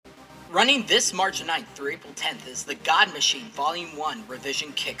Running this March 9th through April 10th is the God Machine Volume 1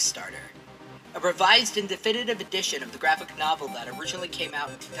 Revision Kickstarter, a revised and definitive edition of the graphic novel that originally came out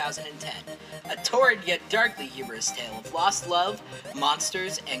in 2010, a torrid yet darkly humorous tale of lost love,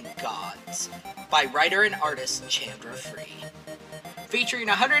 monsters, and gods, by writer and artist Chandra Free. Featuring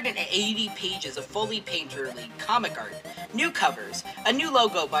 180 pages of fully painterly comic art, new covers, a new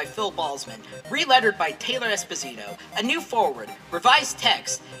logo by Phil Balsman, re-lettered by Taylor Esposito, a new foreword, revised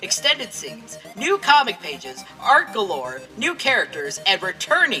text, extended scenes, new comic pages, art galore, new characters, and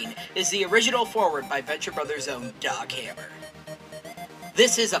returning is the original foreword by Venture Brothers' own Doc Hammer.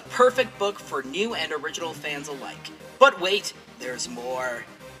 This is a perfect book for new and original fans alike. But wait, there's more.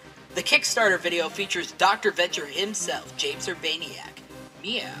 The Kickstarter video features Dr. Venture himself, James Urbaniak.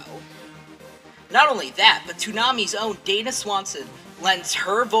 Meow. Not only that, but Toonami's own Dana Swanson lends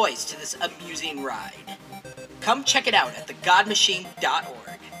her voice to this amusing ride. Come check it out at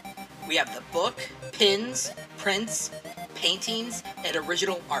thegodmachine.org. We have the book, pins, prints, paintings, and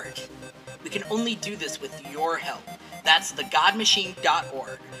original art. We can only do this with your help. That's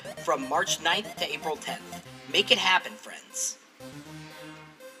thegodmachine.org from March 9th to April 10th. Make it happen, friends.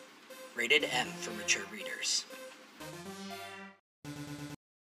 Rated M for mature readers.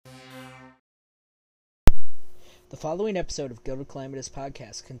 The following episode of Guild of Calamitous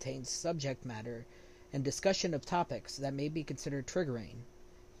Podcast contains subject matter and discussion of topics that may be considered triggering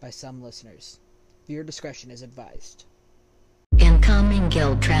by some listeners. Viewer discretion is advised. Incoming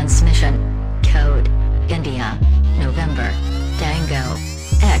Guild transmission. Code India, November. Tango,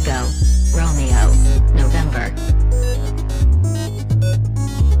 Echo, Romeo, November.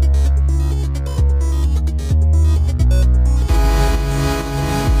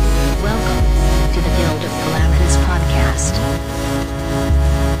 Welcome to the Guild of Calamitous Podcast.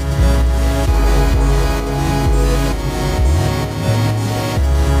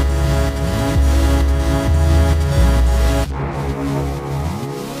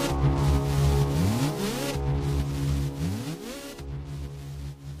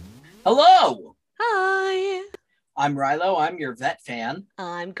 Hello! Hi! I'm Rilo, I'm your vet fan.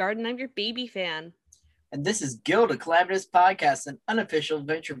 I'm Garden, I'm your baby fan. And this is Guild of Calamitous Podcast, an unofficial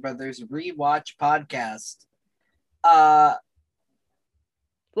Venture Brothers rewatch podcast.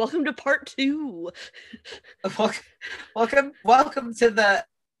 Welcome to part 2. Welcome to the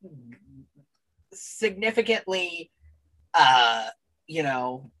significantly,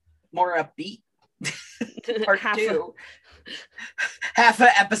 more upbeat part Half 2. Half an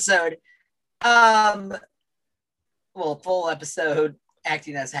episode. Full episode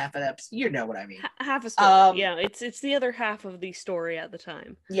acting as half an episode. You know what I mean. Half a story. Yeah, it's the other half of the story at the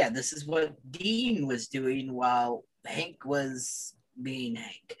time. Yeah, this is what Dean was doing while Hank was being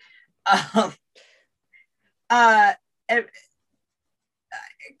Hank. I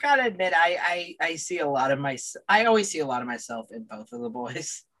gotta admit, I see a lot of I always see a lot of myself in both of the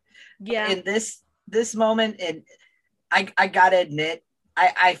boys. Yeah. In this moment, and I gotta admit,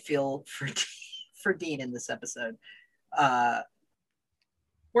 I feel for Dean in this episode. I'm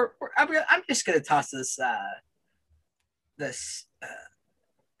just gonna toss this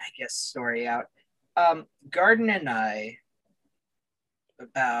story out. Garden and I,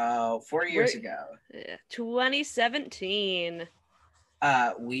 about 4 years ago, 2017,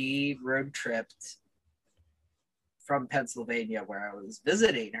 we road tripped from Pennsylvania, where I was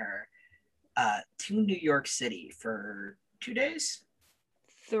visiting her, to New York City for 2 days.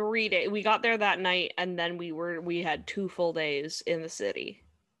 3 days. We got there that night, and then we had 2 full days in the city.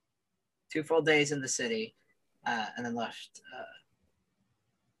 2 full days in the city, and then left.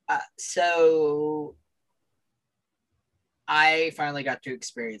 So I finally got to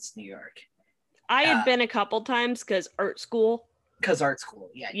experience New York. I had been a couple times because art school.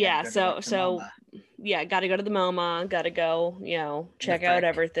 Yeah. So yeah, got to go to the MoMA. Got to go, check out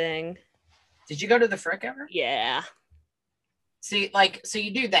everything. Did you go to the Frick ever? Yeah. See, so you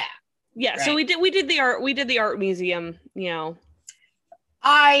do that. Yeah. Right? So we did the art museum.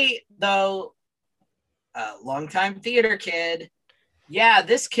 I, though, a longtime theater kid. Yeah,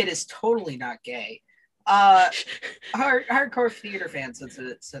 this kid is totally not gay. Hardcore theater fan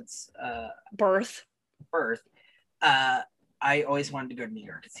since birth. I always wanted to go to New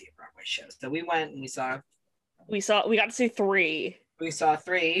York to see a Broadway show. So we went and we got to see 3. We saw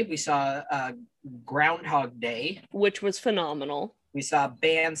 3. We saw Groundhog Day, which was phenomenal. We saw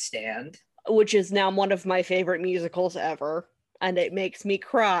Bandstand, which is now one of my favorite musicals ever, and it makes me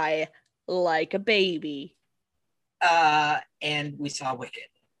cry like a baby. And we saw Wicked,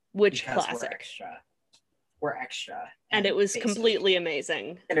 which classic. We're extra. And it was completely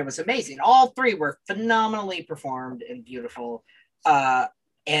amazing. And it was amazing. All 3 were phenomenally performed and beautiful.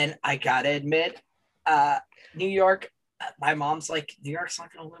 And I gotta admit, New York, my mom's like, New York's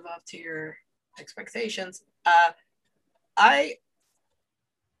not gonna live up to your expectations. I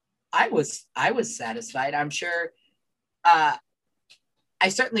was satisfied. I'm sure. I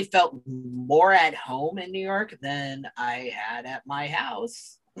certainly felt more at home in New York than I had at my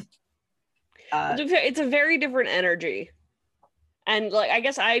house. It's a very different energy. And like, I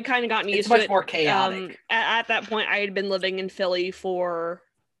guess I had kind of gotten used to it. It's much more chaotic. At that point, I had been living in Philly for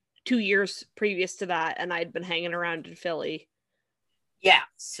 2 years previous to that, and I'd been hanging around in Philly. Yeah,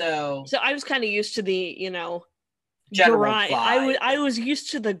 so I was kind of used to the, general grime. vibe. I was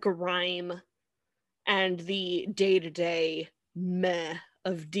used to the grime and the day-to-day meh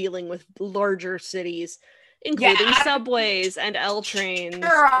of dealing with larger cities, including subways and L trains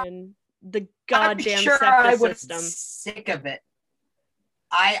and the goddamn SEPTA system. Sick of it.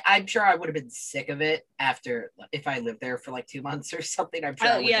 I'm sure I would have been sick of it after, if I lived there for like 2 months or something. I'm sure.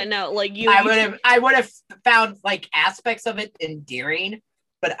 I would have found like aspects of it endearing,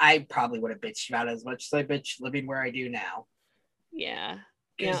 but I probably would have bitched about it as much as I bitch living where I do now. Yeah.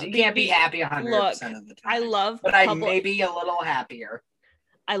 Because you can't be happy 100% of the time. I love, but I may be a little happier.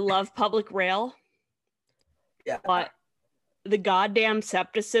 I love public rail. Yeah. But the goddamn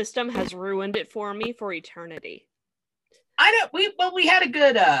SEPTA system has ruined it for me for eternity. We had a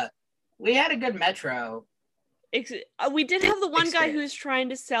good metro. We did have the one guy who's trying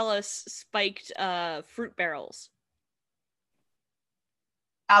to sell us spiked fruit barrels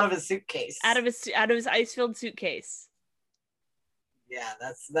out of his suitcase. Out of his ice-filled suitcase. Yeah,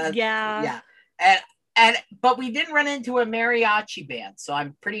 that's yeah. But we didn't run into a mariachi band, so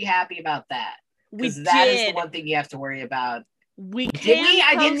I'm pretty happy about that. Because that is the one thing you have to worry about. I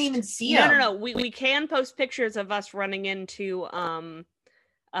didn't even see them. No. We can post pictures of us running into the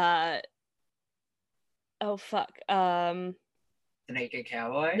Naked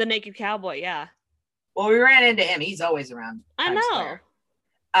Cowboy. The Naked Cowboy, yeah. Well, we ran into him. He's always around. I know.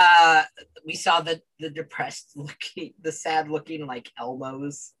 We saw the depressed looking, the sad looking like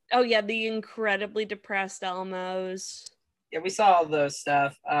Elmos. Oh yeah, the incredibly depressed Elmos. Yeah, we saw all those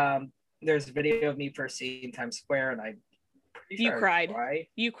stuff. There's a video of me first seeing Times Square, and you cried.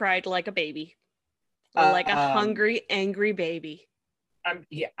 You cried like a baby, like a hungry, angry baby.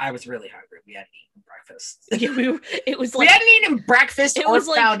 I was really hungry. We hadn't eaten breakfast. We hadn't eaten breakfast or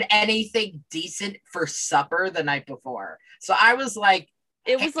found anything decent for supper the night before. So I was like,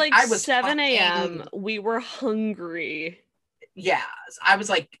 it was like 7 a.m. We were hungry. Yeah, I was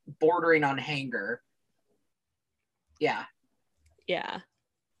like bordering on hanger. Yeah.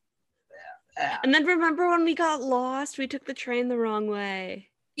 And then remember when we got lost? We took the train the wrong way.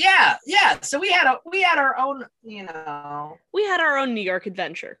 Yeah. So we had our own, we had our own New York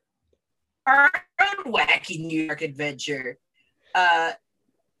adventure. Our own wacky New York adventure.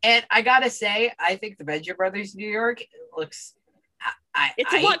 And I gotta say, I think the Venture Brothers New York looks.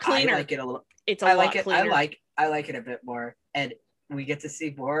 It's a lot cleaner. I like it a little. It's a lot cleaner. I like it a bit more, and we get to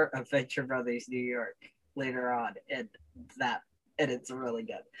see more of Venture Brothers New York later on, and it's really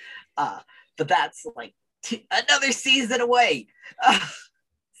good. But that's like another season away.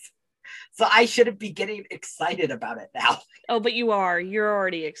 So I shouldn't be getting excited about it now. Oh, but you are. You're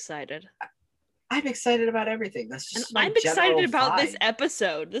already excited. I'm excited about everything. That's just I'm excited about this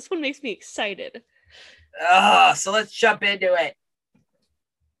episode. This one makes me excited. So let's jump into it.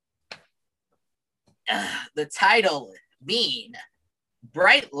 The title being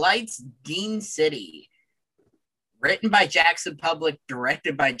Bright Lights, Dean City. Written by Jackson Public,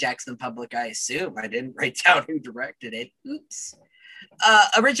 directed by Jackson Public, I assume. I didn't write down who directed it. Oops.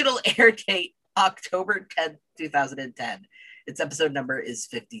 Original air date, October 10th, 2010. Its episode number is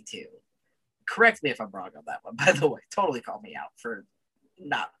 52. Correct me if I'm wrong on that one, by the way. Totally call me out for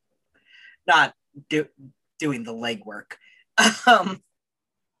not doing the legwork.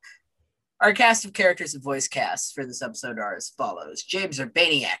 Our cast of characters and voice casts for this episode are as follows. James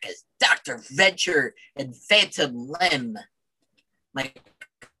Urbaniak as Dr. Venture and Phantom Limb.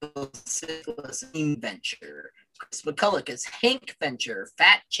 Michael Syphilis Venture. Chris McCulloch as Hank Venture,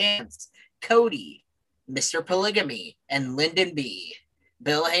 Fat Chance, Cody, Mr. Polygamy, and Lyndon B.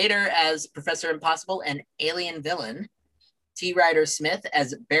 Bill Hader as Professor Impossible and Alien Villain. T. Ryder Smith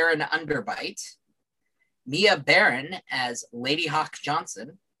as Baron Underbite. Mia Barron as Lady Hawk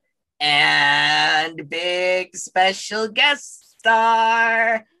Johnson. And big special guest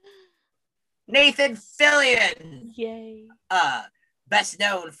star, Nathan Fillion. Yay. Best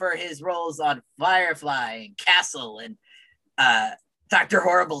known for his roles on Firefly and Castle and Dr.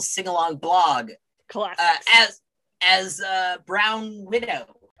 Horrible's sing-along blog. Classics. As Brown Widow.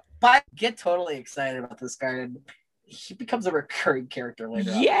 But get totally excited about this guy. he becomes a recurring character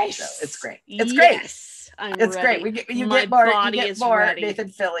later on. Yes, So it's great. It's great. Yes, I'm It's ready. great. You My get more. You body get is more ready. Nathan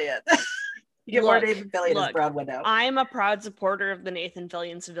Fillion. You get more Nathan Fillion as Brown Widow. I'm a proud supporter of the Nathan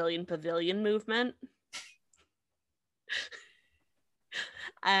Fillion Civilian Pavilion movement.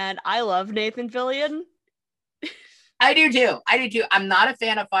 And I love Nathan Fillion. I do too. I'm not a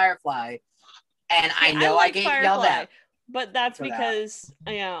fan of Firefly. And I know I get Firefly, yelled at. But that's because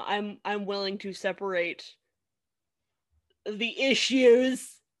I'm willing to separate the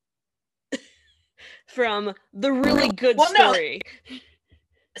issues from the really good story. No.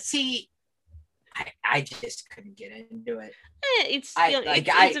 See, I just couldn't get into it. It's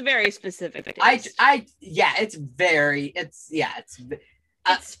a very specific taste.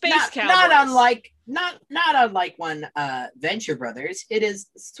 It's Space Cowboys. Not unlike when Venture Brothers. It is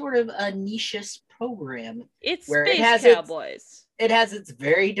sort of a niche program. It's where Space Cowboys. It has its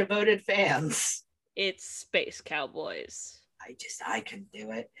very devoted fans. It's Space Cowboys. I couldn't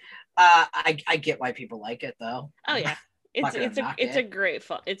do it. I get why people like it though. Oh yeah. It's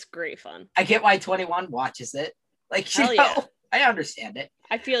great fun. I get why 21 watches it. Like, you know, yeah. I understand it.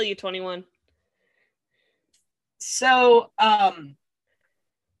 I feel you, 21. So,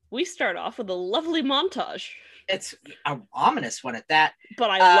 we start off with a lovely montage. It's an ominous one at that. But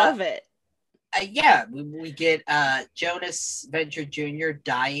I love it. Yeah, we get Jonas Venture Jr.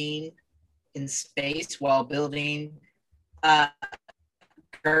 dying in space while building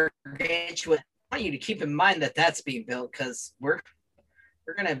gargantuan. I want you to keep in mind that that's being built because we're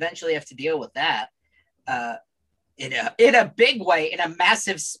going to eventually have to deal with that in a big way, in a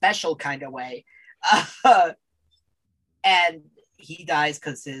massive special kind of way. And he dies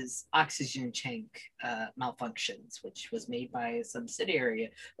because his oxygen tank malfunctions, which was made by a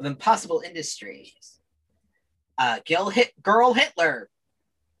subsidiary of Impossible Industries. Girl Hitler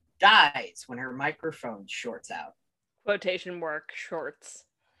dies when her microphone shorts out. Quotation mark, shorts.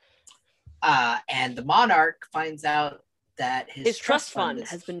 And the Monarch finds out that his trust fund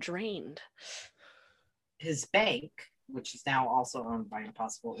has been drained. His bank, which is now also owned by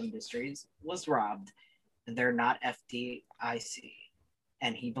Impossible Industries, was robbed, and they're not FDIC.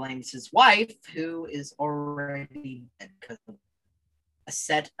 And he blames his wife, who is already dead because of a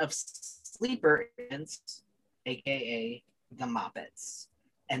set of sleeper agents, aka the Moppets.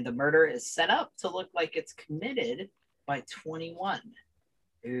 And the murder is set up to look like it's committed by 21,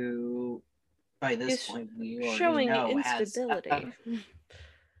 who by this point we already showing know instability.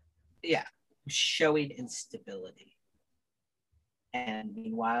 Showing instability. And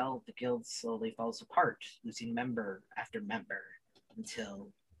meanwhile, the guild slowly falls apart, losing member after member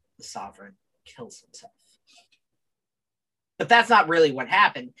until the Sovereign kills himself. But that's not really what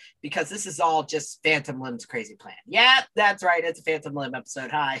happened, because this is all just Phantom Limb's crazy plan. Yeah, that's right. It's a Phantom Limb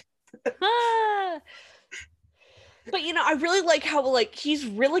episode. Hi. But you know, I really like how he's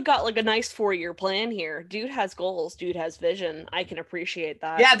really got a nice 4-year plan here. Dude has goals. Dude has vision. I can appreciate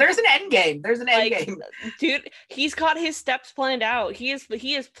that. Yeah, there's an end game. There's an end game. Dude, he's got his steps planned out. He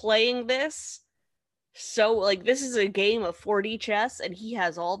is playing this. So this is a game of 4D chess, and he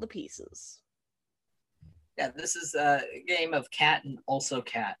has all the pieces. Yeah, this is a game of cat and also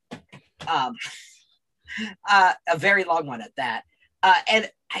cat. A very long one at that. And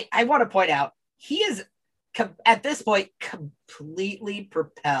I want to point out, he is at this point completely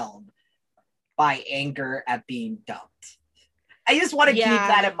propelled by anger at being dumped. I just want to keep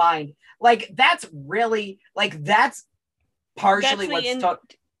that in mind. That's really that's partially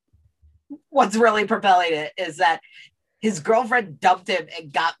what's really propelling it, is that his girlfriend dumped him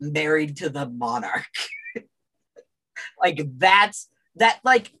and got married to the Monarch. I'm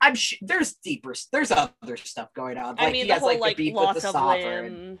sure there's other stuff going on. He has the beef with the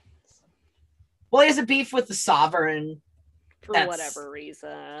Sovereign. Well, he has a beef with the Sovereign. For whatever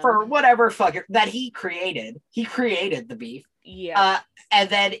reason. For whatever fucker that he created. He created the beef. Yeah. And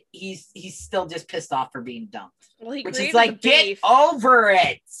then he's still just pissed off for being dumped. Well, which is get over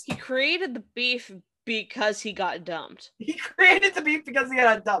it. He created the beef because he got dumped. He created the beef because he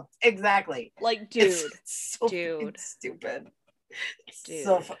got dumped. Exactly. Dude. It's so dude. Stupid. Dude.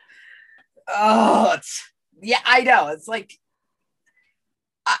 So I know. It's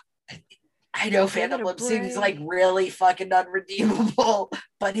I know Phantom Limb seems really fucking unredeemable,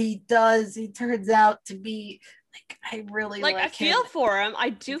 but he turns out to be I really I feel for him. I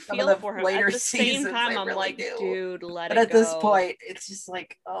do feel for him. At the same time, I'm dude, let it go. But at this point, it's just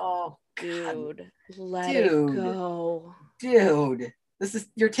oh, dude, let it go. Dude,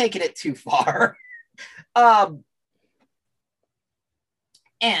 you're taking it too far.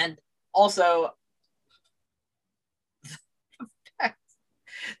 And also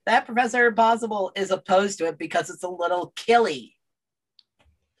That Professor Impossible is opposed to it because it's a little killy.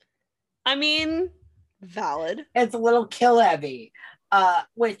 I mean, valid. It's a little kill heavy.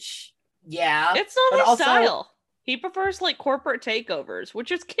 Which, yeah. It's not but his also, style. He prefers like corporate takeovers,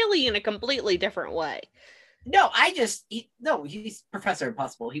 which is killy in a completely different way. No, he's Professor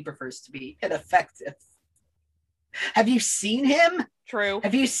Impossible. He prefers to be ineffective. Have you seen him? True.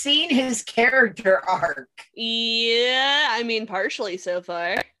 Have you seen his character arc? Yeah, I mean, partially so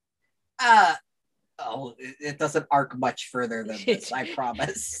far. It doesn't arc much further than this, I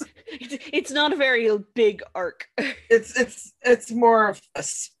promise. It's not a very big arc. It's more of a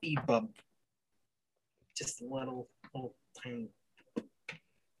speed bump. Just a little tiny.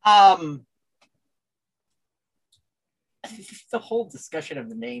 The whole discussion of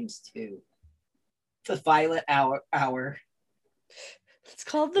the names too. The Violet Hour. It's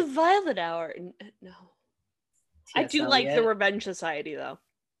called the Violet Hour. No. I do like the Revenge Society, though.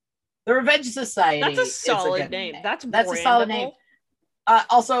 The Revenge Society. That's a solid name. That's a solid name.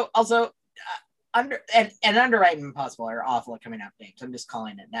 Also, Underwriting Impossible are awful at coming out names. I'm just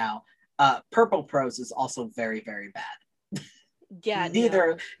calling it now. Purple Prose is also very, very bad. Yeah,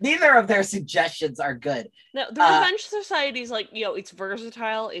 neither of their suggestions are good. No, the Revenge Society is like, it's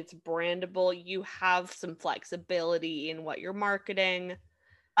versatile, it's brandable, you have some flexibility in what you're marketing.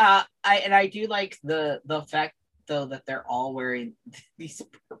 I do like the fact though that they're all wearing these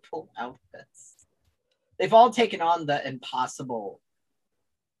purple outfits. They've all taken on the Impossible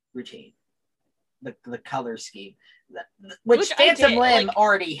routine, the color scheme, which Phantom Limb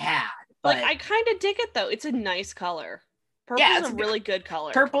already had. But I kind of dig it though. It's a nice color. Purple's a really good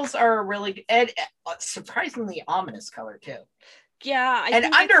color. Purples are a really and surprisingly ominous color too. Yeah, and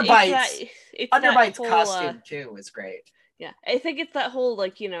Underbite's costume too is great. Yeah, I think it's that whole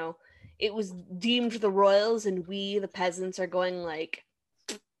it was deemed the royals and we the peasants are going like,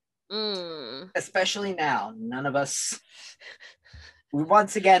 Especially now, none of us. We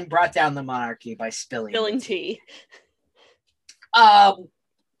once again brought down the monarchy by spilling tea.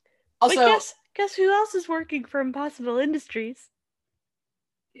 Also, guess who else is working for Impossible Industries?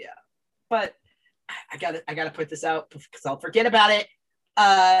 Yeah, but I gotta put this out because I'll forget about it.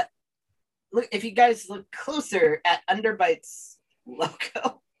 Look, if you guys look closer at Underbite's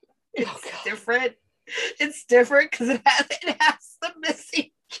logo, it's different. It's different because it has the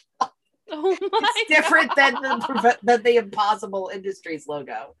missing. Oh my! It's different than the Impossible Industries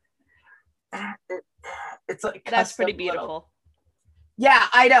logo. It's like that's pretty beautiful. Yeah,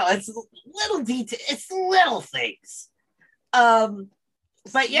 I know. It's little detail. It's little things.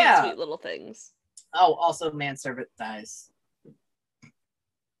 But yeah, sweet little things. Oh, also, manservant dies.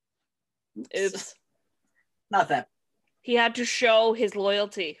 Oops. Not that. He had to show his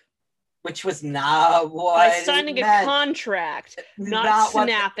loyalty. Which was not what by signing a contract, not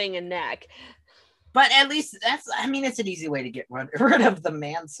snapping a neck. But at least it's an easy way to get rid of the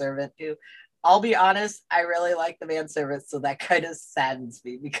manservant too. I'll be honest, I really like the manservant, so that kind of saddens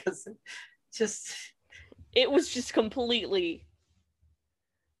me because it was just completely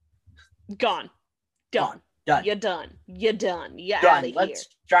gone. Done. You're done. You're done. You're out of here. Let's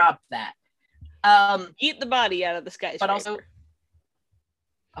drop that. Eat the body out of the skyscraper. But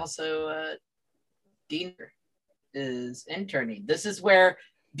also, Dean is interning. This is where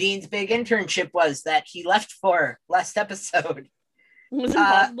Dean's big internship was that he left for last episode. It was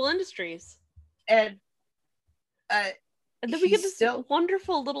Impossible Industries. And then we get this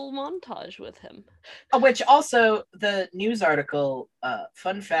wonderful little montage with him. Which also, the news article,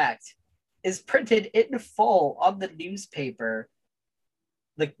 fun fact, is printed in full on the newspaper,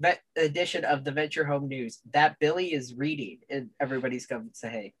 the edition of the Venture Home News that Billy is reading, and everybody's going to say,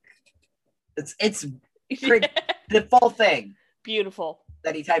 "Hey, it's the full thing." Beautiful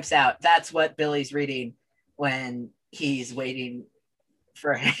that he types out. That's what Billy's reading when he's waiting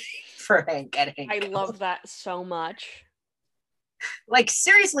for Hank and Hank. I love that so much. Like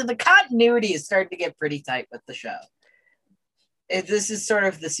seriously, the continuity is starting to get pretty tight with the show. This is sort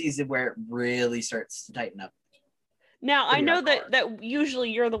of the season where it really starts to tighten up. Now, I know that usually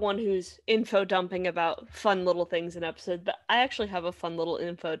you're the one who's info dumping about fun little things in episodes, but I actually have a fun little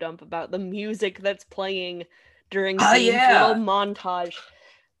info dump about the music that's playing during the little montage.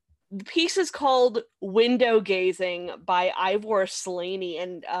 The piece is called Window Gazing by Ivor Slaney,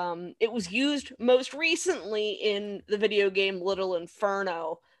 and it was used most recently in the video game Little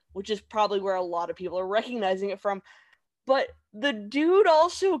Inferno, which is probably where a lot of people are recognizing it from. But the dude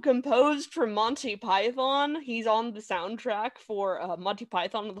also composed for Monty Python. He's on the soundtrack for Monty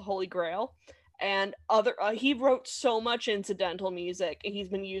Python and the Holy Grail. And he wrote so much incidental music. And he's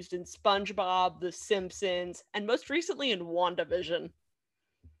been used in SpongeBob, The Simpsons, and most recently in WandaVision.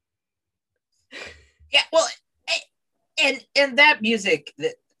 Yeah, well, and that music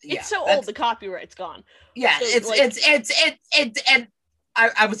that it's so old the copyright's gone. Yeah, So, it's and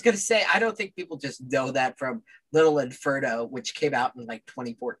I was gonna say I don't think people just know that from Little Inferno, which came out in like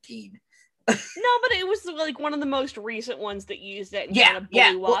 2014. No, but it was like one of the most recent ones that used it and Yeah, kind of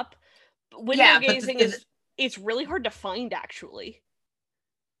blew up. Window yeah, gazing is it's really hard to find actually.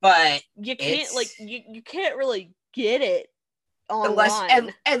 But you can't like you can't really get it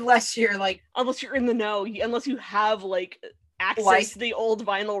online unless you're like unless you're in the know, unless you have like access to the old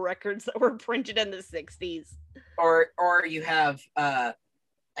vinyl records that were printed in the 60s, or you have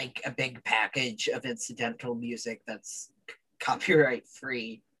like a big package of incidental music that's copyright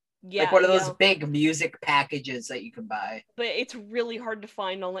free. Yeah, like one of those big music packages that you can buy. But it's really hard to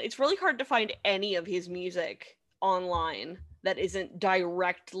find online. It's really hard to find any of his music online that isn't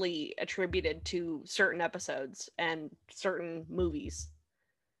directly attributed to certain episodes and certain movies.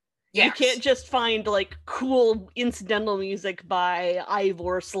 Yes. You can't just find like cool incidental music by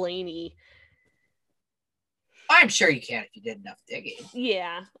Ivor Slaney. I'm sure you can if you did enough digging.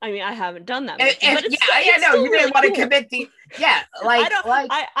 Yeah, I mean, I haven't done that much, but it's you really didn't want to commit the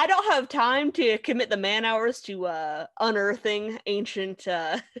I don't have time to commit the man hours to unearthing ancient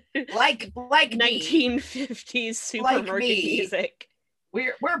like 1950s supermarket music.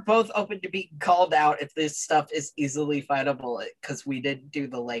 We're both open to being called out if this stuff is easily findable because we didn't do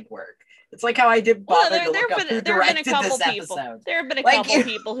the legwork. It's like how I did bother to look up who directed this episode. There have been a couple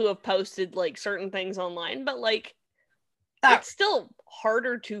people who have posted like certain things online, but like it's still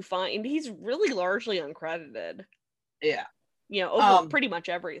harder to find. He's really largely uncredited. Yeah. You know, over pretty much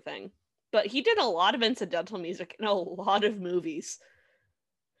everything. But he did a lot of incidental music in a lot of movies.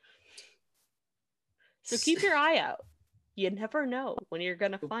 So keep your eye out. You never know when you're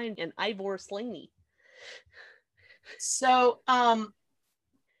gonna find an Ivor Slaney. So,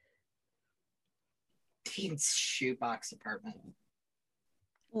 Dean's shoebox apartment.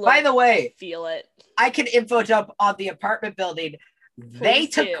 Look, by the way, feel it. I can info dump on the apartment building. They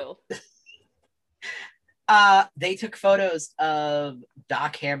took photos of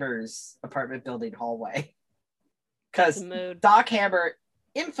Doc Hammer's apartment building hallway. Because Doc Hammer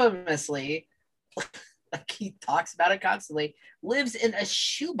infamously, like he talks about it constantly, lives in a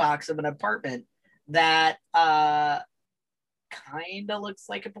shoebox of an apartment that kind of looks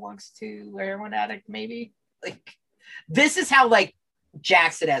like it belongs to a heroin addict, maybe. Like this is how like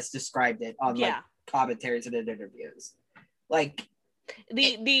Jackson has described it on like commentaries and in interviews. Like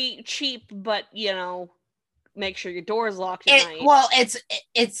the cheap, but you know, make sure your door is locked at night. Well, it's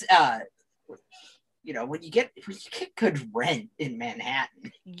you know, when you get good rent in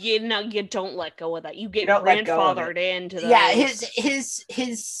Manhattan, you know, you don't let go of that. You get grandfathered into those.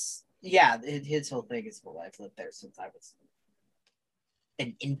 Yeah, his whole thing is, well, I've lived there since I was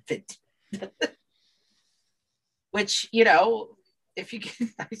an infant. Which, you know, if you get a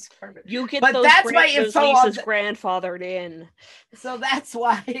nice apartment, you get those leases grandfathered in. So that's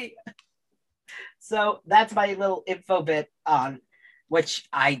why. So that's my little info bit on, which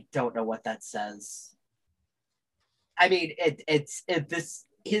I don't know what that says. I mean,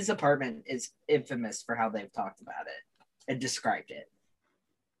 his apartment is infamous for how they've talked about it and described it.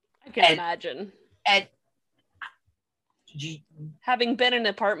 I can imagine. And having been an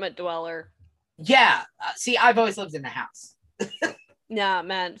apartment dweller. Yeah. See, I've always lived in a house. Nah,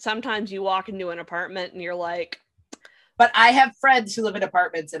 man. Sometimes you walk into an apartment and you're like. But I have friends who live in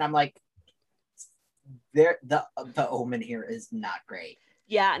apartments and I'm like, the omen here is not great.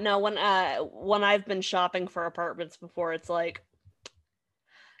 Yeah, no, when I've been shopping for apartments before, it's like,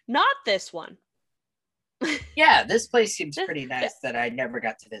 not this one. Yeah, this place seems pretty nice that I never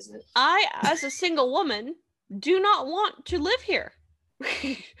got to visit. I, as a single woman, do not want to live here.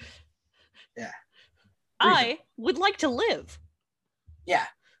 Yeah. I would like to live. Yeah.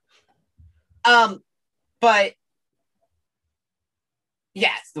 But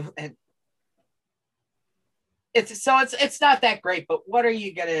yes, it's not that great, but what are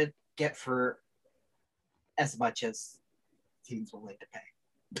you gonna get for as much as teens willing to pay?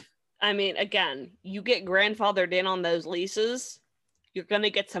 I mean, again, you get grandfathered in on those leases, you're gonna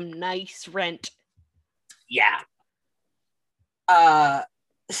get some nice rent. Yeah.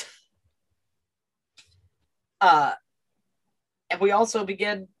 And we also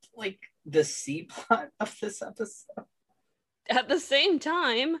begin like the C plot of this episode. At the same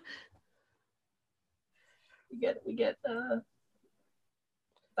time, we get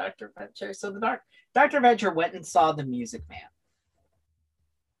Dr. Venture. So Dr. Venture went and saw The Music Man,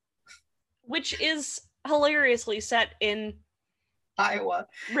 which is hilariously set in Iowa.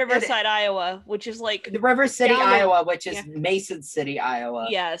 Riverside, Iowa, which is like The River City, down the- Iowa, which is yeah. Mason City, Iowa.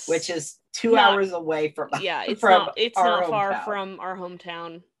 Yes. Which is 2 Not- hours away from it's from not it's our not far hometown. from our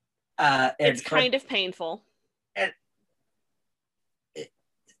hometown. It's kind of painful.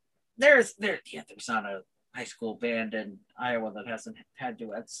 There's not a high school band in Iowa that hasn't had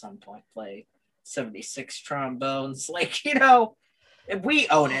to at some point play 76 trombones. Like, you know, we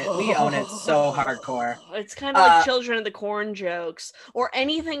own it. We own it so hardcore. It's kind of like Children of the Corn jokes or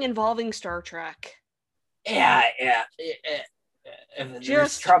anything involving Star Trek. Yeah.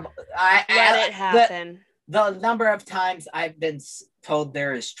 Just trouble. Let it happen. The number of times I've been told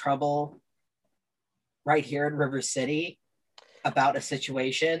there is trouble right here in River City about a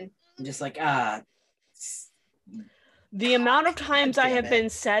situation, I'm just like, the amount of times I have it. been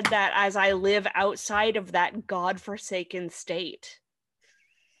said that as I live outside of that godforsaken state.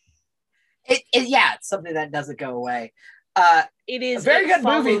 It's something that doesn't go away. It is a very good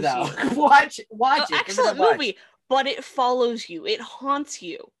movie follows though. you. watch it. Excellent movie, but it follows you. It haunts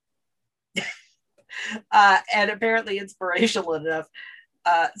you. And apparently inspirational enough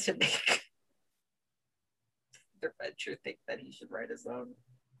to make Venture think that he should write his own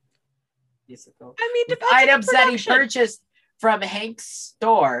musical. I mean, With depends on items the that he production. purchased from Hank's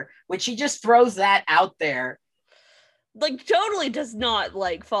store, which he just throws that out there. Like, totally does not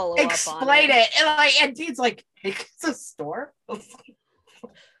like follow Explain up on it. And Dean's like, Hank's a store? Because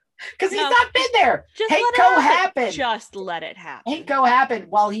he's No, not been there. Just Hank let it go happen. happened. Just let it happen. Hank go happened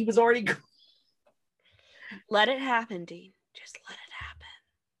while he was already Let it happen, Dean. Just let it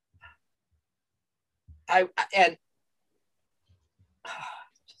happen. And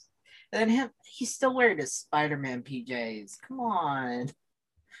then he's still wearing his Spider-Man PJs. Come on.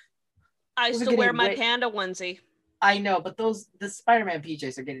 I Those are still wear getting my way- panda onesie. I know, but the Spider-Man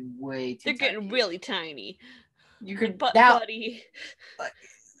PJs are getting way too They're getting tiny. really tiny. You could But now, buddy,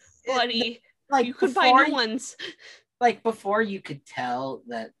 like you could buy before new ones. Like before, you could tell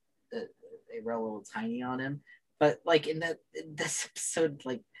that they were a little tiny on him. But like in this episode,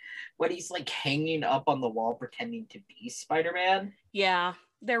 like when he's like hanging up on the wall pretending to be Spider-Man, Yeah,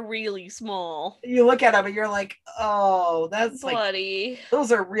 they're really small. you look at him and you're like, oh, that's like Buddy.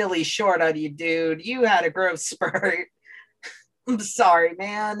 those are really short on you, dude. You had a growth spurt. I'm sorry,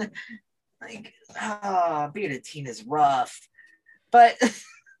 man. Like, being a teen is rough. But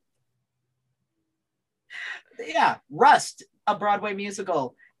yeah, Rust, a Broadway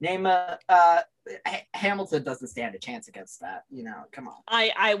musical. Name Hamilton doesn't stand a chance against that. You know, come on.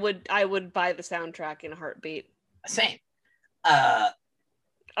 I would buy the soundtrack in a heartbeat. Same. I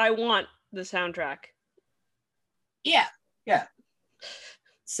want the soundtrack. Yeah.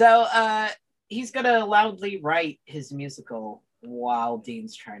 So he's gonna loudly write his musical while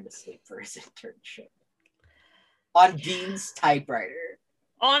Dean's trying to sleep for his internship on Dean's typewriter,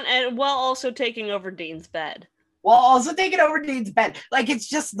 And while also taking over Dean's bed. while also taking over Dean's bed. Like, it's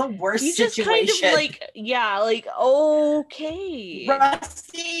just the worst He's just situation. kind of like, okay.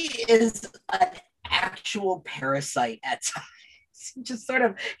 Rusty is an actual parasite at times. Just sort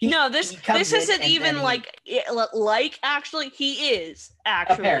of. No, this comes in isn't and even then actually he is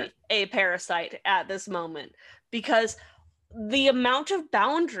actually a parasite at this moment, because the amount of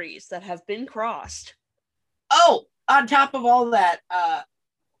boundaries that have been crossed. Oh, on top of all that, I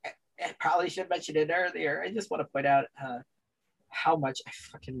probably should mention it earlier. I just want to point out how much I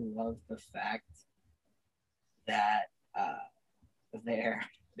fucking love the fact that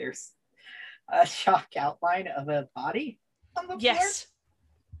there's a chalk outline of a body on the Yes.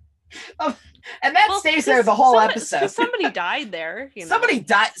 floor. And that stays there the whole episode. Somebody died there. You know? Somebody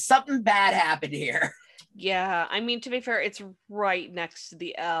died. Something bad happened here. Yeah, I mean, to be fair, it's right next to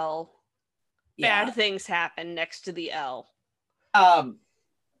the L. Yeah. Bad things happen next to the L. Um.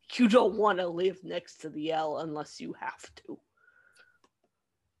 You don't want to live next to the L unless you have to.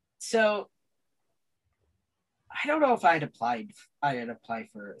 So I don't know if I'd apply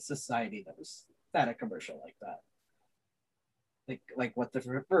for a society that was a commercial like that. Like what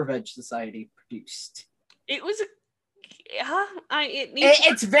the Revenge Society produced. It was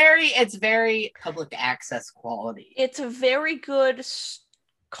It's very public access quality. It's a very good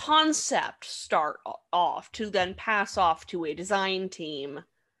concept start off to then pass off to a design team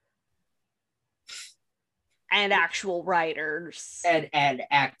and actual writers and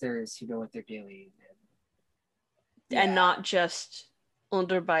actors who know what they're doing and not just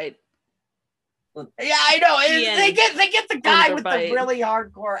Underbite. Yeah, I know. Ian They get the guy with the Underbite. really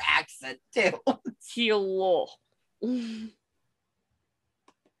hardcore accent too. Hello.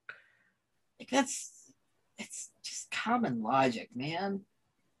 It's just common logic, man.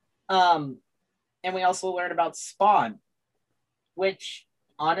 And we also learn about Spawn. which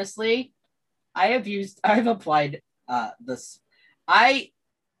honestly, I've applied this. I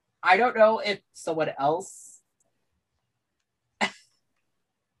don't know if someone else. I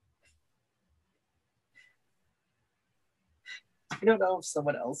don't know if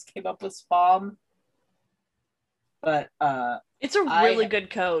someone else came up with Spawn, but It's a really good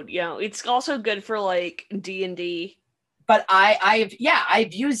code. You know, it's also good for like D&D. But I've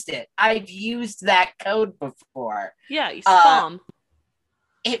used it. I've used that code before. Yeah, Spawn.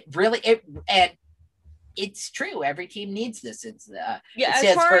 And it's true. Every team needs this. It's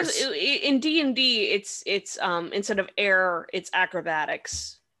as far as in D&D, it's instead of air, it's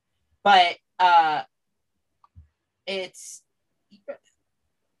acrobatics. But it's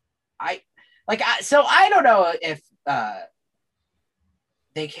I don't know if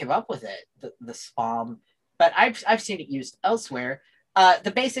they came up with it, the SPOM, but I've seen it used elsewhere.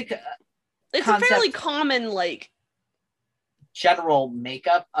 The basic it's a fairly common like general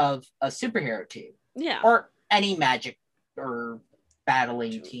makeup of a superhero team. Yeah. Or any magic or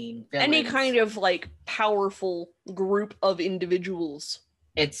battling team. Villains. Any kind of like powerful group of individuals.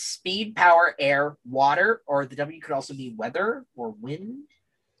 It's speed, power, air, water, or the W could also be weather or wind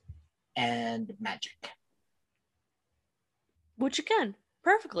and magic. Which again,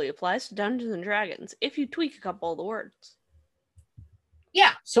 perfectly applies to Dungeons and Dragons if you tweak a couple of the words.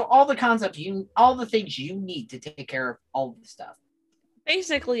 Yeah, so all the concepts, all the things you need to take care of all the stuff.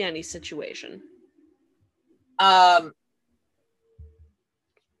 Basically any situation. And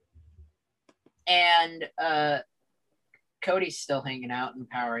Cody's still hanging out and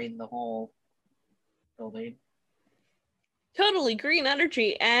powering the whole building. Totally green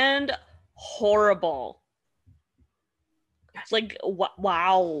energy and horrible. Like,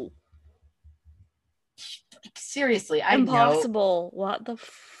 wow. Like, seriously, impossible. What the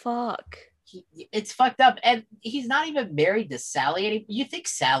fuck? It's fucked up. And he's not even married to Sally anymore. You think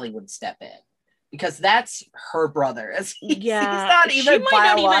Sally would step in? Because that's her brother. He's not even she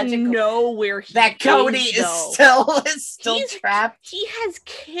might not even know where he that Cody is still trapped. He has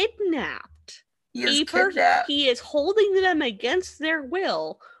kidnapped. He is holding them against their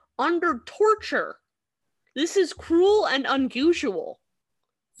will under torture. This is cruel and unusual.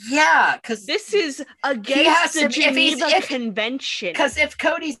 Yeah, because this is against the Geneva Convention. Because if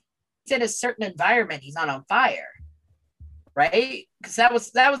Cody's in a certain environment, he's not on fire. Right? Because that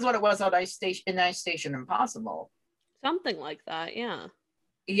was what it was on Ice Station Impossible. Something like that, yeah.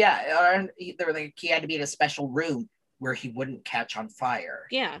 Yeah, he had to be in a special room where he wouldn't catch on fire.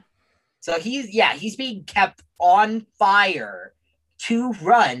 Yeah. So he's being kept on fire to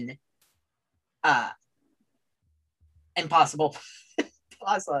run Impossible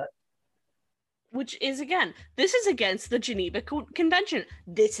Plaza. Which is, again, this is against the Geneva Convention.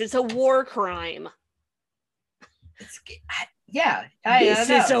 This is a war crime. This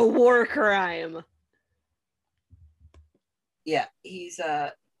is a war crime. Yeah, he's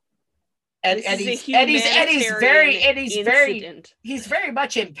he's very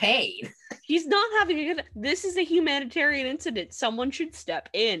much in pain. He's not having a good. This is a humanitarian incident. Someone should step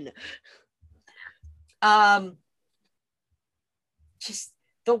in. Just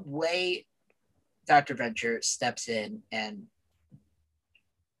the way Dr. Venture steps in and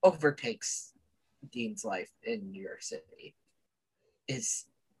overtakes Dean's life in New York City is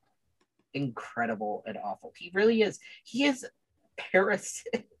incredible and awful. He really is. He is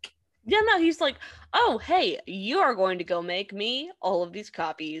parasitic. Yeah, no, he's like, oh, hey, you are going to go make me all of these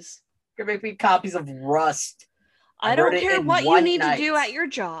copies. You're going to make me copies of Rust. I don't care what you need to do at your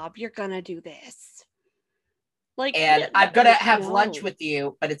job. You're going to do this. Like, and I'm going to have lunch with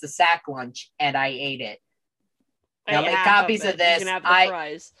you, but it's a sack lunch, and I ate it. Now make copies of this. You can have the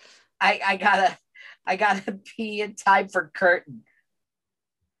fries. I gotta pee in time for curtain.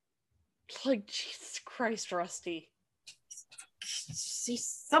 Like, Jesus Christ, Rusty. See,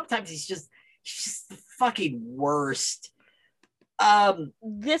 sometimes he's just the fucking worst.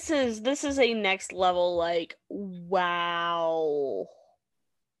 This is a next level, like, wow.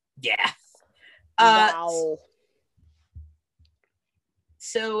 Yeah. Wow.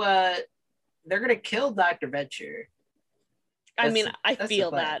 So they're gonna kill Dr. Venture. I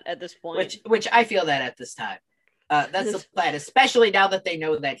feel that at this point. Which I feel that at this time. That's the plan, especially now that they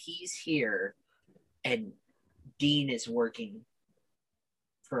know that he's here and Dean is working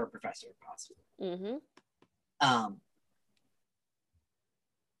for Professor Impossible. Mm-hmm.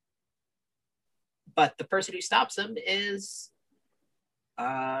 But the person who stops him is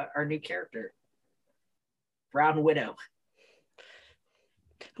our new character, Brown Widow.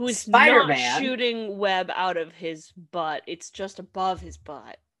 Who is Spider-Man. not shooting web out of his butt. It's just above his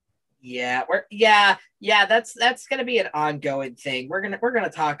butt. That's gonna be an ongoing thing. We're gonna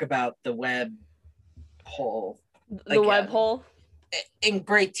talk about the web hole The web hole. in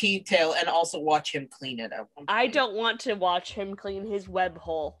great detail, and also watch him clean it up. I don't want to watch him clean his web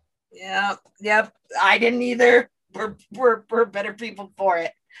hole. Yeah, yep. I didn't either. We're better people for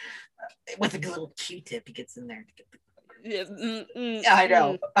it. With a little Q-tip, he gets in there to get the. I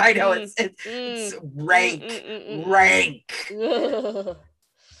know. It's rank.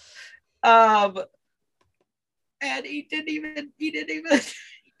 And he didn't even,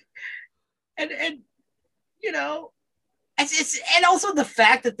 and you know, and also the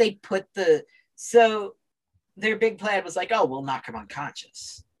fact that they put their big plan was like, oh, we'll knock him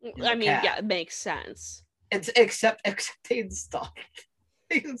unconscious. I mean, yeah, it makes sense. It's except they installed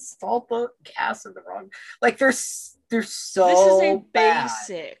the gas in the wrong. Like they're so this is a bad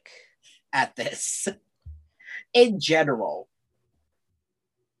basic at this in general.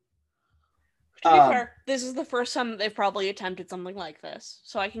 To be fair, this is the first time that they've probably attempted something like this,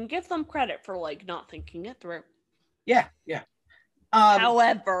 so I can give them credit for like not thinking it through. Yeah.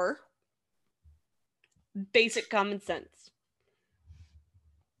 However, basic common sense.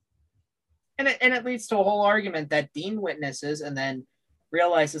 And it leads to a whole argument that Dean witnesses and then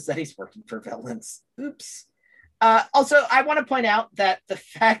realizes that he's working for villains. Oops. Also, I want to point out that the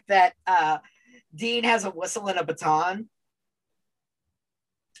fact that Dean has a whistle and a baton,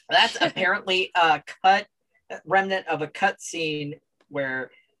 that's apparently a remnant of a cut scene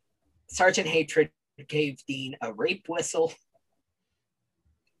where Sergeant Hatred gave Dean a rape whistle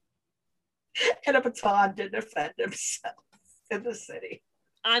and a baton to defend himself in the city.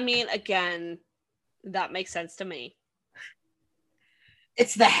 I mean, again, that makes sense to me.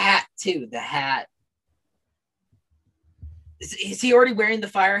 It's the hat, too. The hat. Is he already wearing the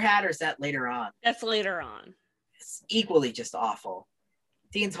fire hat, or is that later on? That's later on. It's equally just awful.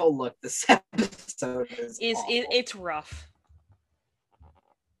 Dean's whole look this episode is awful. It's rough.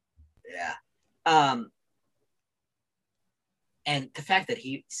 Yeah. And the fact that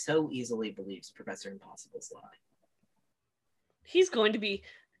he so easily believes Professor Impossible's lie. He's going to be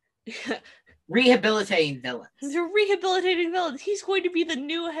rehabilitating villains. They're rehabilitating villains. He's going to be the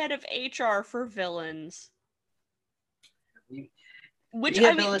new head of HR for villains. Which,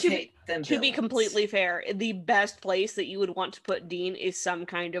 I mean, to be completely fair, the best place that you would want to put Dean is some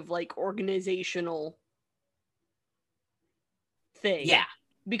kind of like organizational thing. Yeah.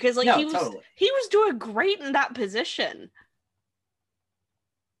 Because like he was doing great in that position.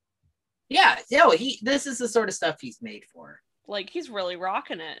 Yeah, this is the sort of stuff he's made for. Like, he's really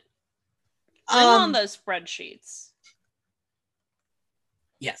rocking it. Bring on those spreadsheets.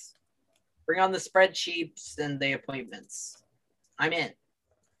 Yes. Bring on the spreadsheets and the appointments. I'm in.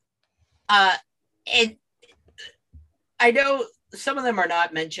 And I know some of them are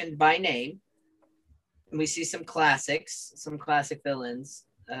not mentioned by name. And we see some classic villains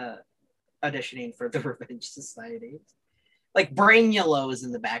auditioning for the Revenge Society. Like Brainullo is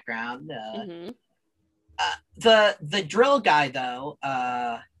in the background. The drill guy, though,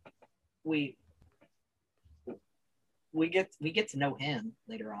 we get to know him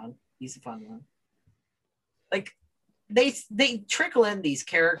later on. He's a fun one. Like they trickle in these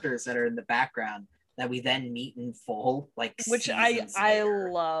characters that are in the background that we then meet in full, like which I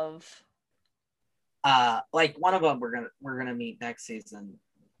love. Like one of them we're gonna meet next season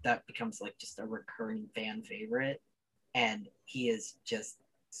that becomes like just a recurring fan favorite, and he is just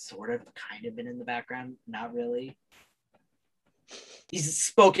sort of kind of been in the background, not really. He's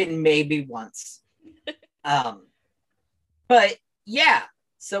spoken maybe once. But yeah,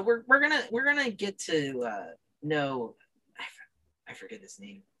 so we're gonna get to know, I forget his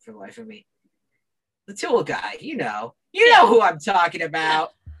name for the life of me. The tool guy, you know who I'm talking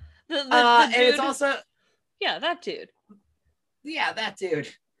about. The dude, and it's also that dude. Yeah, that dude.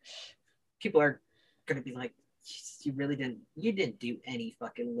 People are gonna be like, you didn't do any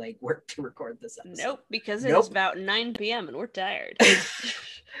fucking legwork to record this episode. Nope, because it's about 9 p.m. and we're tired.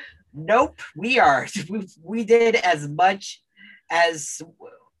 Nope, we did as much as.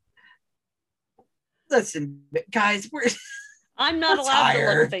 Listen, guys, I'm not allowed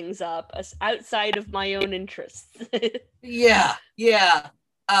to look things up outside of my own interests. Yeah.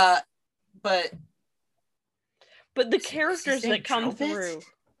 But the characters that come through.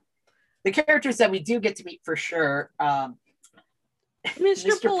 The characters that we do get to meet for sure.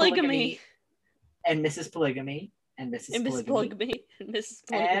 Mr. Polygamy. And Mrs. Polygamy. And Mrs. Polygamy. And Mrs.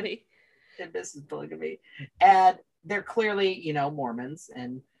 Polygamy. And Mrs. Polygamy. And they're clearly, Mormons,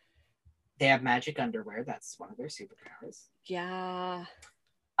 and they have magic underwear. That's one of their superpowers. Yeah.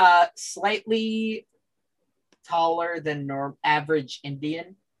 Slightly taller than average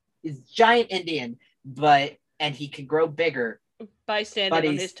Indian. He's giant Indian, and he can grow bigger by standing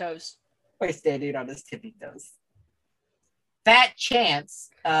on his toes. By standing on his tippy toes. Fat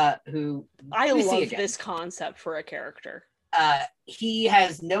Chance, who I love this concept for a character. He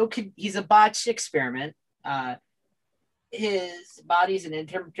has he's a botched experiment. His body's an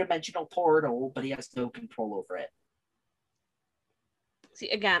interdimensional portal, but he has no control over it. See,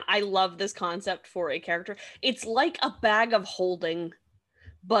 again, I love this concept for a character. It's like a bag of holding,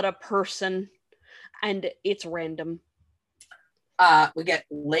 but a person, and it's random. We get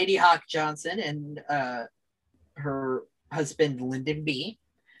Lady Hawk Johnson and her husband Lyndon B,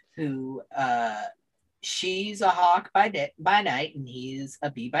 who she's a hawk by night and he's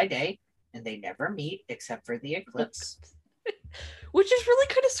a bee by day, and they never meet except for the eclipse. Which is really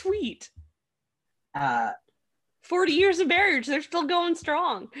kind of sweet. 40 years of marriage, they're still going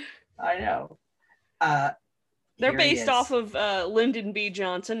strong. I know. They're based off of Lyndon B.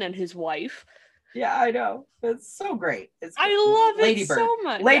 Johnson and his wife. Yeah, I know. It's so great. I love it so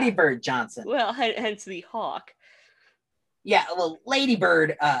much. Lady Bird Johnson. Well, hence the hawk. Yeah, well, Lady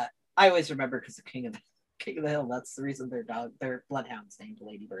Bird, I always remember because of King of the Hill. That's the reason their bloodhound's named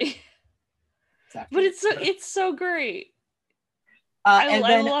Lady Bird. But it's so great. I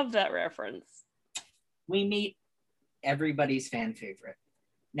love that reference. We meet everybody's fan favorite.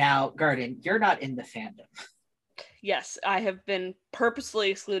 Now, Garden, you're not in the fandom. Yes, I have been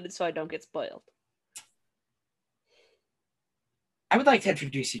purposely excluded so I don't get spoiled. I would like to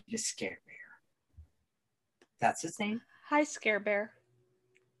introduce you to Scare Bear. That's his name. Hi, Scare Bear.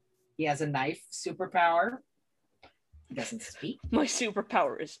 He has a knife superpower. He doesn't speak. My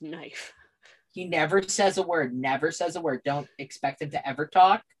superpower is knife. He never says a word. Don't expect him to ever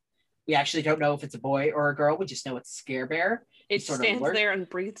talk. We actually don't know if it's a boy or a girl. We just know it's Scare Bear. It stands there and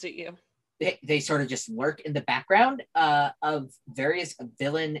breathes at you. They sort of just lurk in the background of various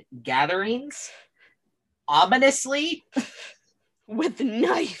villain gatherings. Ominously. With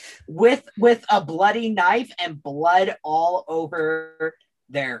knife. With a bloody knife and blood all over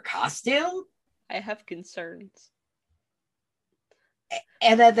their costume. I have concerns.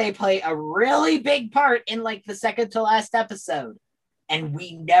 And then they play a really big part in like the second to last episode. And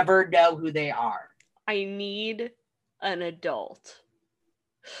we never know who they are. I need an adult.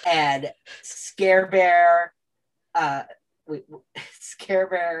 And Scare Bear, Scare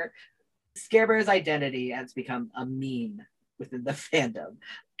Bear's identity has become a meme within the fandom.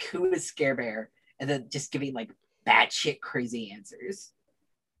 Who is Scare Bear? And then just giving like batshit crazy answers.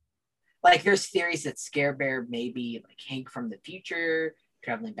 Like there's theories that Scare Bear may be like Hank from the future,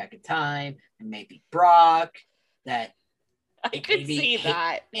 traveling back in time, and maybe Brock. That I could see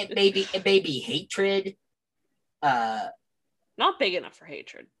that. It may be Hatred. Not big enough for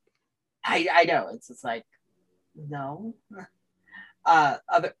Hatred. I know. It's just like no.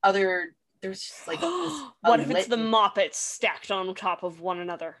 Other there's just like what if it's the Moppets stacked on top of one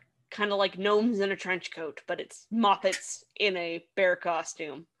another? Kind of like gnomes in a trench coat, but it's Moppets in a bear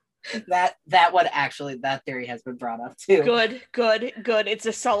costume. That theory has been brought up too. Good. It's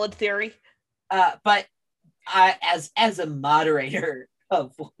a solid theory. But I, as a moderator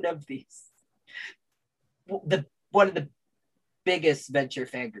of one of these, one of the biggest Venture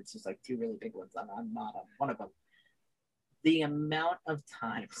fan groups, there's like two really big ones. I'm not on one of them. The amount of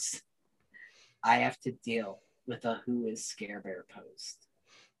times I have to deal with a "Who is Scare Bear" post.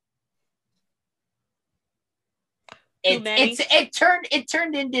 It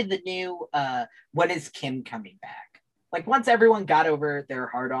turned into the new when is Kim coming back? Like once everyone got over their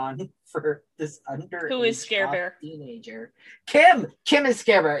hard on for this underage Who is Scare Bear teenager. Kim is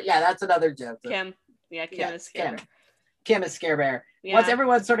Scare Bear. Yeah, that's another joke. Kim is Scare Bear. Kim is Scare Bear. Yeah. Once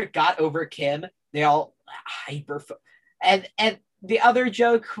everyone sort of got over Kim, they all and the other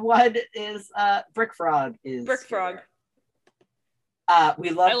joke one is Brick Frog is Brick Frog.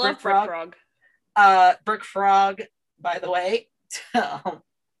 We love Brick Frog. Brick Frog. Brick Frog, by the way,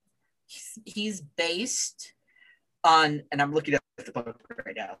 he's based on, and I'm looking at the book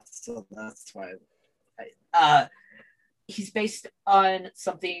right now, so that's why. He's based on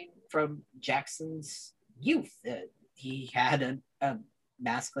something from Jackson's youth. He had a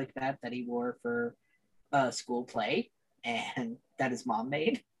mask like that he wore for a school play, and that his mom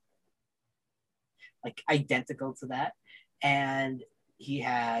made, like identical to that. And he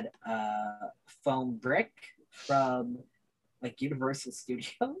had a foam brick from like Universal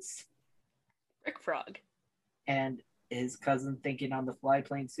Studios. Brick Frog. And his cousin, thinking on the fly,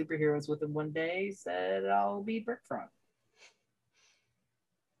 playing superheroes with him one day, said, "I'll be Brick Frog."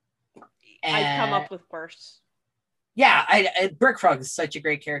 I've come up with worse. Yeah, Brick Frog is such a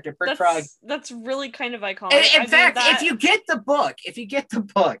great character. Brick Frog. That's really kind of iconic. In fact, if you get the book,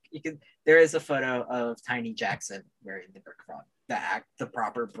 you can. There is a photo of Tiny Jackson wearing the Brick Frog, the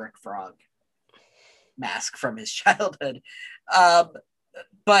proper Brick Frog mask from his childhood.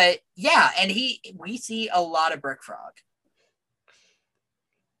 But yeah, and we see a lot of Brick Frog.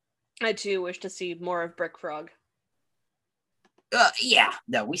 I too wish to see more of Brick Frog. Yeah,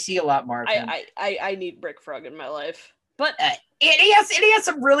 no, we see a lot more of him. I need Brick Frog in my life, but he has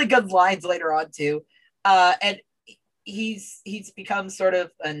some really good lines later on too, and he's become sort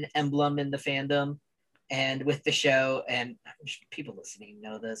of an emblem in the fandom and with the show, and people listening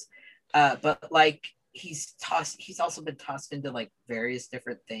know this, but like he's also been tossed into like various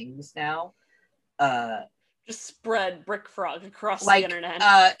different things now. Just spread Brick Frog across like, the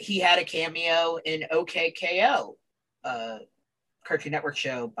internet. He had a cameo in OKKO, Cartoon Network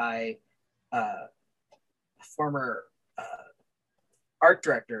show by a former art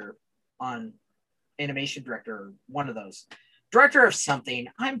director on animation director, one of those. Director of something.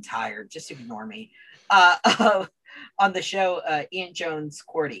 I'm tired. Just ignore me. On the show, Ian Jones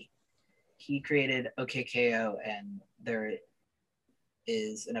Cordy. He created OKKO, and there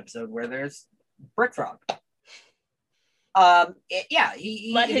is an episode where there's Brick Frog.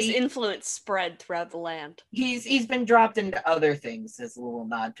 He let his influence spread throughout the land. He's been dropped into other things as a little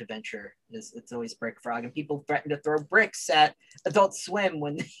nod to Venture. It's always Brick Frog, and people threaten to throw bricks at Adult Swim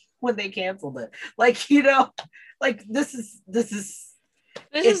when they canceled it. Like, you know, like this is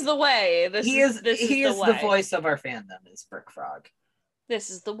the way. He is the voice of our fandom. Is Brick Frog. This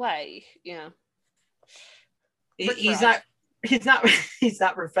is the way. Yeah. He's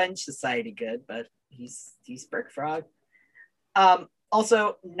not Revenge Society good, but he's Brick Frog.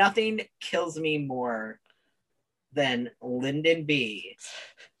 Also, nothing kills me more than Lyndon B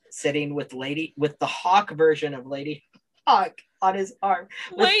sitting with the Hawk version of Lady Hawk on his arm,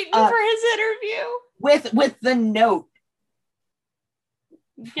 waiting for his interview with the note.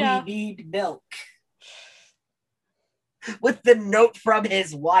 Yeah. We need milk. With the note from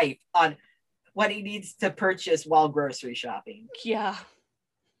his wife on what he needs to purchase while grocery shopping. Yeah.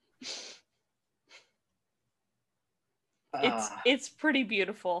 It's pretty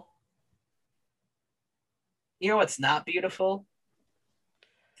beautiful. You know what's not beautiful?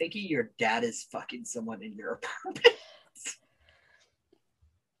 Thinking your dad is fucking someone in your apartment.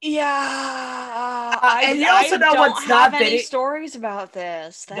 Yeah. And you also know what's not any stories about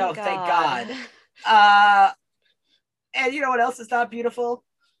this. Thank God. And you know what else is not beautiful?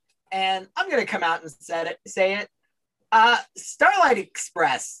 And I'm gonna come out and say it. Starlight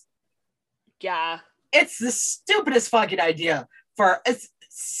Express. Yeah. It's the stupidest fucking idea. It's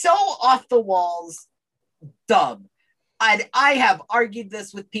so off the walls, dumb. And I have argued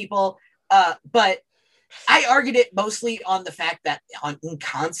this with people, but I argued it mostly on the fact that in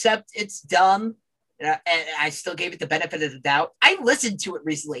concept it's dumb, and I still gave it the benefit of the doubt. I listened to it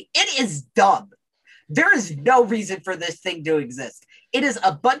recently. It is dumb. There is no reason for this thing to exist. It is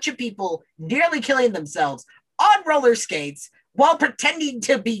a bunch of people nearly killing themselves on roller skates while pretending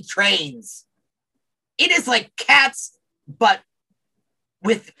to be trains. It is like Cats, but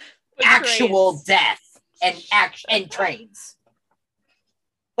with actual trains. Death and trains.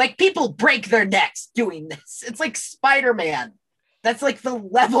 Like, people break their necks doing this. It's like Spider-Man. That's like the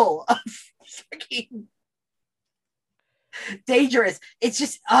level of fucking dangerous. It's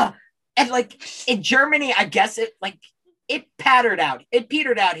just and like in Germany, I guess it petered out. It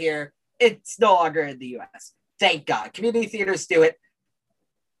petered out here. It's no longer in the US. Thank God. Community theaters do it.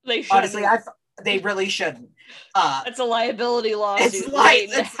 They shouldn't. Honestly, they really shouldn't. It's a liability lawsuit.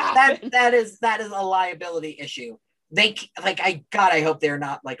 That is a liability issue. I hope they're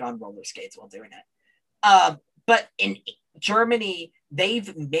not like on roller skates while doing it. But in Germany, they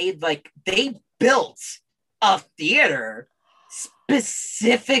built a theater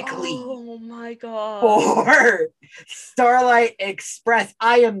specifically for Starlight Express.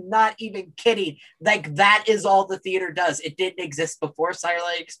 I am not even kidding. Like, that is all the theater does. It didn't exist before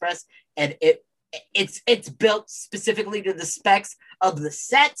Starlight Express, and it's built specifically to the specs of the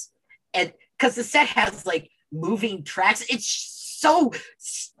set, and because the set has like moving tracks. It's so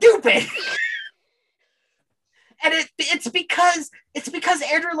stupid. And it's because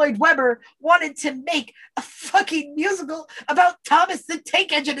Andrew Lloyd Webber wanted to make a fucking musical about Thomas the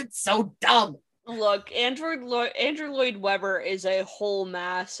Tank Engine. It's so dumb. Look, Andrew Lloyd Webber is a whole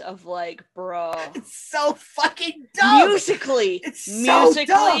mass of like, bro. It's so fucking dumb. Musically,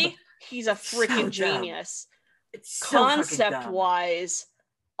 dumb. He's a freaking genius. It's so concept-wise.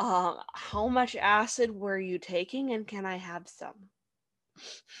 How much acid were you taking, and can I have some?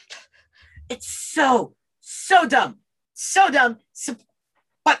 It's so So dumb. So dumb.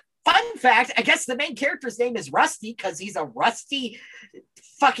 But fun fact, I guess the main character's name is Rusty because he's a rusty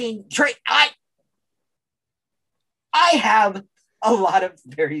fucking train. I have a lot of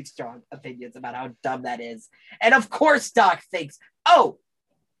very strong opinions about how dumb that is. And of course, Doc thinks, oh,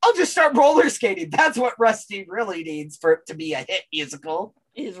 I'll just start roller skating. That's what Rusty really needs for it to be a hit musical.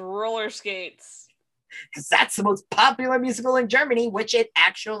 Is roller skates. Because that's the most popular musical in Germany, which it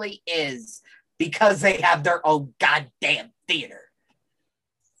actually is, because they have their own goddamn theater.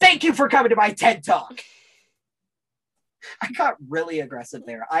 Thank you for coming to my TED Talk. I got really aggressive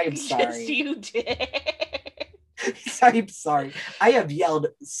there. I am sorry. Yes, you did. I'm sorry. I have yelled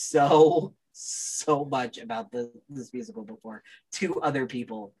so much about this musical before to other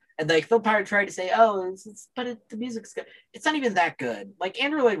people. And like they'll probably try to say, oh, the music's good. It's not even that good. Like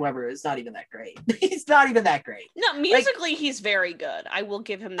Andrew Lloyd Webber is not even that great. He's not even that great. No, musically he's very good. I will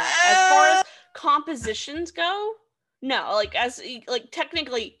give him that. As far as compositions go, no,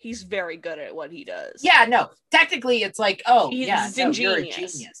 technically he's very good at what he does. Yeah, no. Technically it's like, oh, He's yeah, no, ingenious. you're a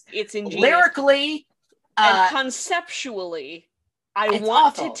genius. It's ingenious. Lyrically, and conceptually, I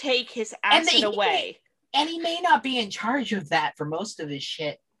want to take his acid away. And he may not be in charge of that for most of his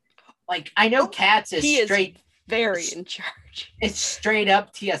shit. Like, I know Cats is straight... very in charge. It's straight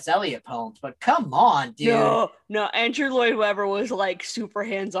up T.S. Eliot poems, but come on, dude. No, Andrew Lloyd Webber was like super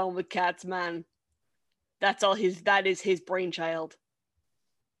hands-on with Cats, man. That is his brainchild.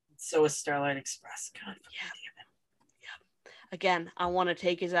 So is Starlight Express. God, yeah. Again, I want to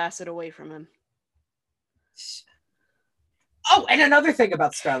take his acid away from him. Oh, and another thing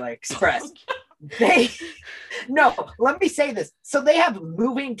about Starlight Express. Let me say this. So they have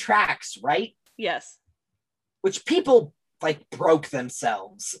moving tracks, right? Yes. Which people like broke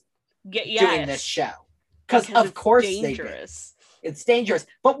themselves doing this show. Because of course dangerous. It's dangerous.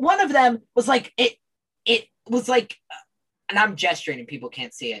 But one of them was like, it was like, and I'm gesturing and people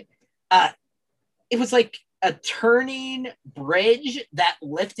can't see it. It was like a turning bridge that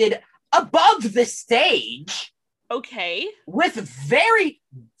lifted above the stage. Okay. With very,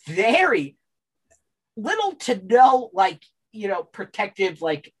 very little to no, protective,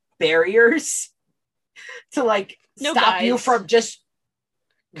 barriers to, stop you from just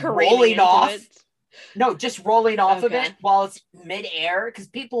rolling off. No, just rolling off of it while it's mid-air, because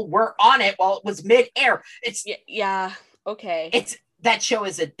people were on it while it was mid-air. It's yeah, okay. That show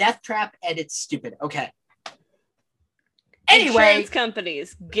is a death trap, and it's stupid. Okay. Anyway, insurance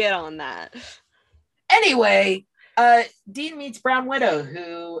companies, get on that. Anyway, Dean meets Brown Widow,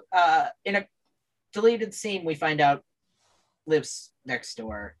 who, in a deleted scene, we find out lives next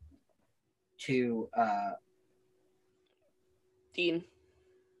door to Dean.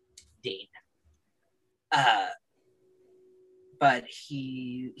 But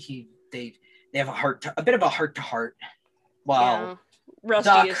they have a bit of a heart to heart. While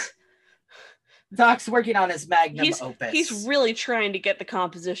Rusty Doc's working on his magnum opus. He's really trying to get the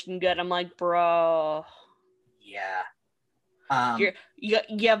composition good. I'm like, bro. Yeah.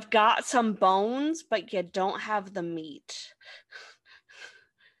 You've got some bones, but you don't have the meat.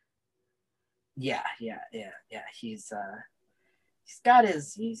 Yeah. He's got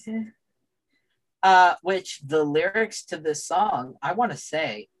his which the lyrics to this song, I want to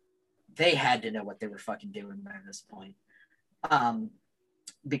say, they had to know what they were fucking doing by this point.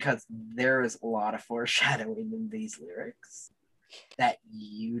 Because there is a lot of foreshadowing in these lyrics that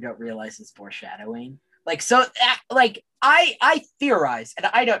you don't realize is foreshadowing. I theorize, and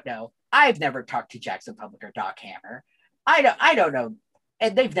I don't know. I've never talked to Jackson Public or Doc Hammer. I don't know,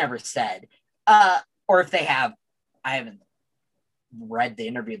 and they've never said. Or if they have, I haven't read the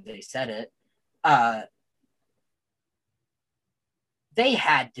interview they said it. They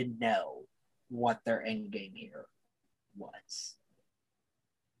had to know what their end game here was.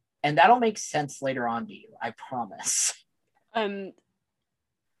 And that'll make sense later on to you, I promise.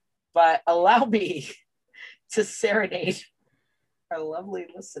 But allow me to serenade our lovely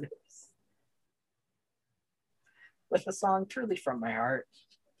listeners with a song truly from my heart.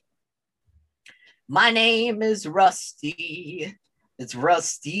 My name is Rusty. It's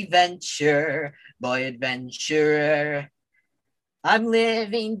Rusty Venture, boy adventurer. I'm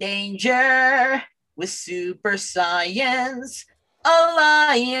living danger with super science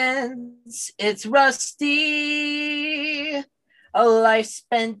alliance. It's Rusty, a life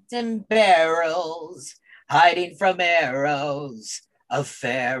spent in barrels, hiding from arrows of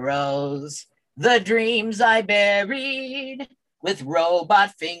pharaohs. The dreams I buried with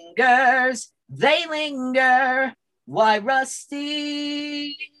robot fingers, they linger. Why,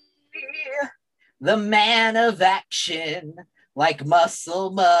 Rusty, the man of action, like muscle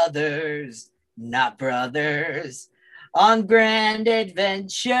mothers, not brothers. On grand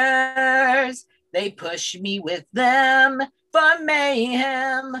adventures, they push me with them for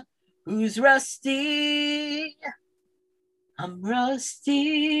mayhem. Who's rusty? I'm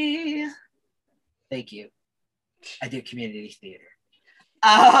rusty. Thank you. I do community theater.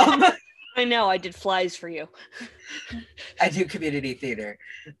 I know, I did flies for you. I do community theater.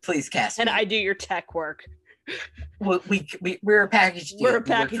 Please cast me. And I do your tech work. We're a package deal. We're a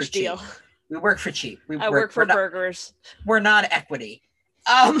package deal. We work for cheap. I work for burgers. We're not equity.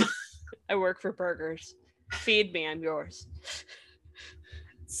 I work for burgers. Feed me, I'm yours.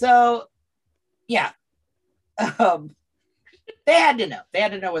 So, yeah. They had to know. They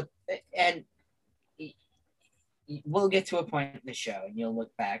had to know what, and we'll get to a point in the show, and you'll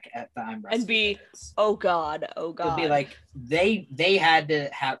look back at the I'm Rusty and be, minutes. oh god. It'll be like they had to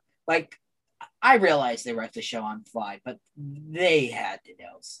have, like, I realized they wrote the show on fly, but they had to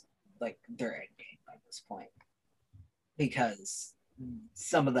know, like, their end game by this point, because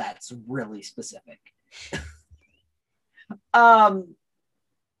some of that's really specific.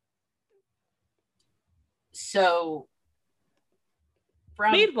 So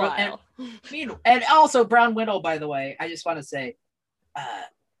meanwhile, and also Brown Widow, by the way, I just want to say,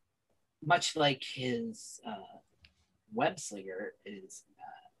 much like his web slinger is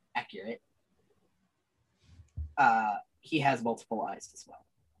accurate, he has multiple eyes as well,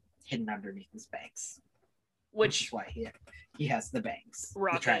 hidden underneath his bangs, which is why he has the bangs,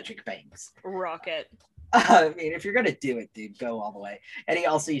 the tragic bangs. Rocket. I mean, if you're gonna do it, dude, go all the way. And he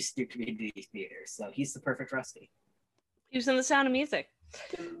also used to do community theater, so he's the perfect Rusty. He was in The Sound of Music.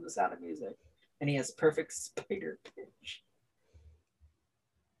 The Sound of Music, and he has perfect spider pitch.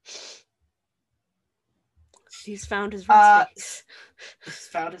 He's found his Rusty. He's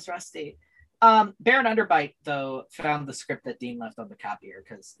found his Rusty. Baron Underbite, though, found the script that Dean left on the copier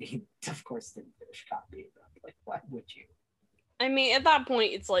because he, of course, didn't finish copying them. Like, why would you? I mean, at that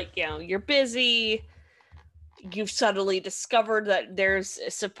point, it's like, you know, you're busy. You've suddenly discovered that there's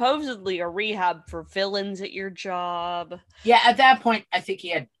supposedly a rehab for villains at your job. Yeah, at that point, I think he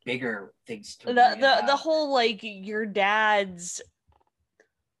had bigger things to worry about. The whole, like, your dad's,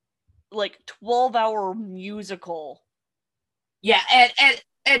 like, 12-hour musical. Yeah,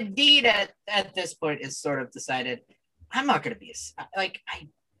 and Dean at this point is sort of decided, I'm not going to be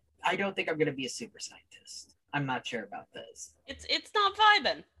I don't think I'm going to be a super scientist. I'm not sure about this. It's not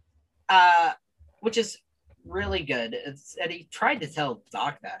vibing. Which is really good. And he tried to tell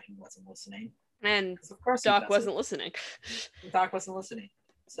Doc that he wasn't listening. And of course Doc wasn't listening. Doc wasn't listening.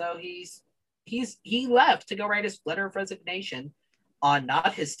 So he left to go write his letter of resignation on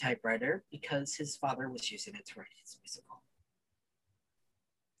not his typewriter because his father was using it to write his musical.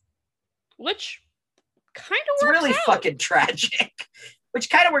 Which kind of works really out. Fucking tragic. Which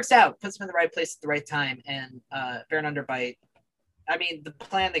kind of works out, puts him in the right place at the right time. And Baron Underbite, I mean, the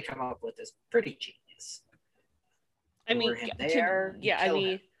plan they come up with is pretty genius. I mean,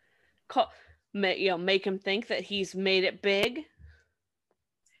 make him think that he's made it big.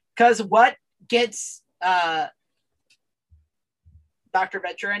 Because what gets Dr.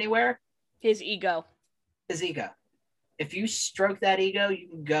 Venture anywhere? His ego. His ego. If you stroke that ego, you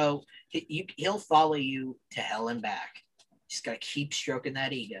can go. He'll follow you to hell and back. Just gotta keep stroking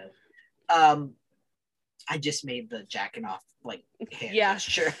that ego. I just made the jacking off like hand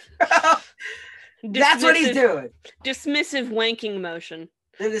gesture. That's what he's doing. Dismissive wanking motion.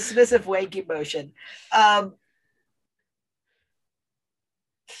 The dismissive wanking motion.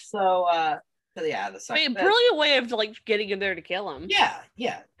 Brilliant way of like getting him there to kill him.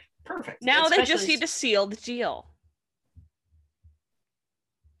 Yeah, perfect. Now they just need to seal the deal.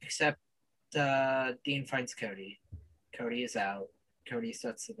 Except Dean finds Cody. Cody is out. Cody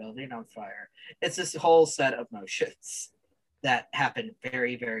sets the building on fire. It's this whole set of motions that happen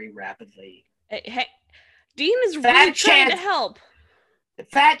very, very rapidly. Hey, Dean is really trying to help.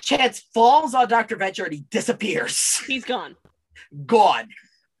 Fat Chance falls on Dr. Venture and he disappears. He's gone. Gone.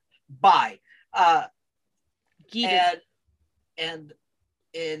 Bye. And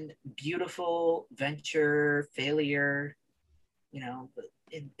in beautiful Venture failure, you know,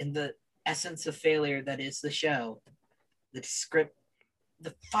 in the essence of failure that is the show, the script,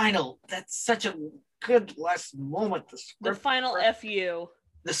 the final, that's such a good last moment. The final FU.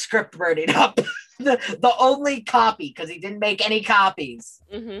 The script burning up. the only copy, because he didn't make any copies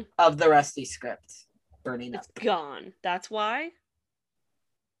of the Rusty script burning up. It's gone. That's why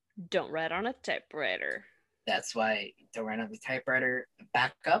don't write on a typewriter. That's why don't write on the typewriter,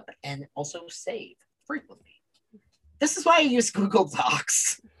 back up, and also save frequently. This is why I use Google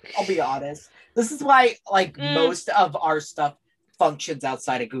Docs. I'll be honest. This is why, like, most of our stuff functions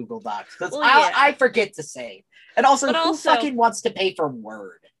outside of Google Docs? Because Well, yeah. I forget to save. And also, But who also- fucking wants to pay for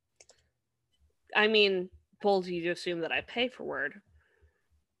Word? I mean, bold you to assume that I pay for Word.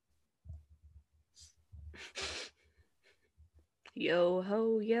 Yo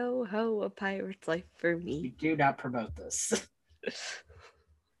ho, a pirate's life for We me. do not promote this.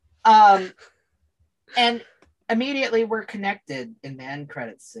 And immediately we're connected in the end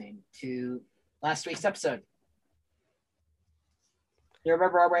credits scene to last week's episode. You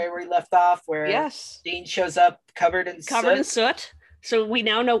remember where we left off, where Yes. Dean shows up covered in Soot. So we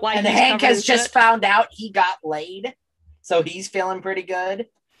now know why and he's Hank covered has in just soot. found out he got laid, so he's feeling pretty good.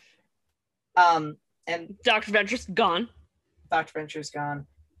 And Dr. Venture's gone. Dr. Venture's gone.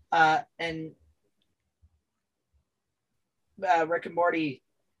 And Rick and Morty,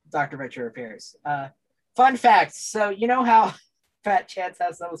 Dr. Venture appears. Fun fact. So you know how Fat Chance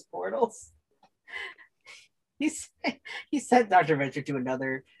has those portals? He sent Dr. Venture to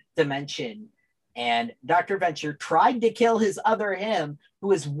another dimension, and Dr. Venture tried to kill his other him,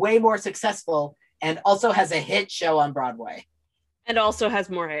 who is way more successful and also has a hit show on Broadway. And also has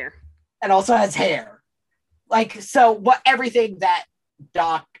more hair. And also has hair. Like, so what everything that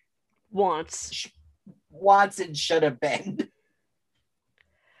Doc Wants. wants and should have been.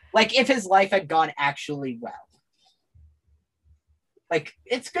 Like, if his life had gone actually well. Like,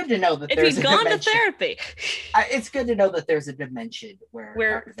 it's good to know that If there's he'd a gone to dimension. therapy. It's good to know that there's a dimension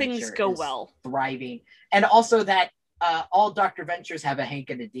where Dr. things Venture go is well. thriving. And also that all Dr. Ventures have a Hank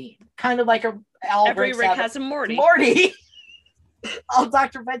and a Dean. Kind of like all Every Ricks Rick have has a Morty. Morty. All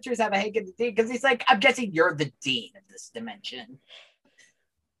Dr. Ventures have a Hank and a Dean, because he's like, I'm guessing you're the Dean of this dimension.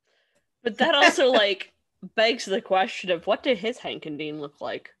 But that also like begs the question of what did his Hank and Dean look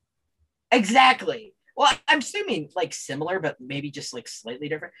like? Exactly. Well, I'm assuming like similar, but maybe just like slightly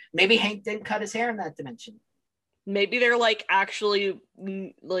different. Maybe Hank didn't cut his hair in that dimension. Maybe they're like actually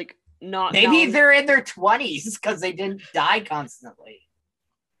like not. Maybe known. they're in their 20s because they didn't die constantly.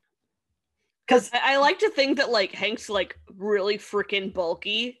 Because I like to think that like Hank's like really freaking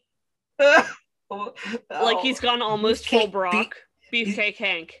bulky. Like he's gone almost full Beefcake- Brock. Beefcake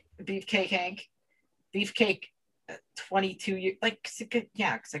Hank. Beefcake Hank. Beefcake 22 years. Like,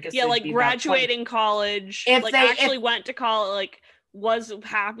 yeah, because I guess. Yeah, they'd like be about 20. graduating college. If like they- actually went to college. Like was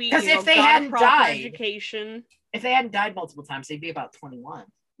happy. 'Cause you know, if they got a hadn't proper died- education. If they hadn't died multiple times, they'd be about 21.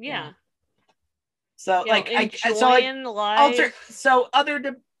 Yeah. So, Yeah, like, enjoying life. so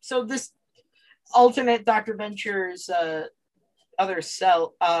this alternate Dr. Venture's other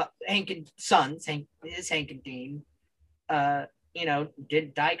cell, Hank and Sons, Hank and Dean,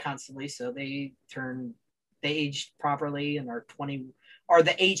 did die constantly, so they aged properly and are 20, or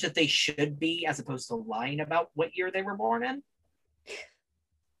the age that they should be, as opposed to lying about what year they were born in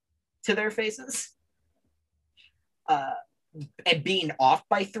to their faces. And being off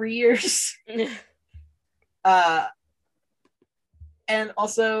by 3 years. And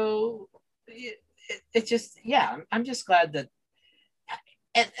also it just, yeah, I'm just glad that,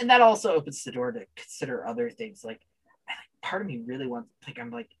 and that also opens the door to consider other things. Like, part of me really wants, like, I'm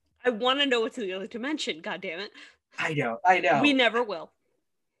like, I want to know what's in the other dimension. God damn it. I know We never will.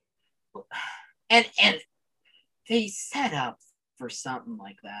 and they set up for something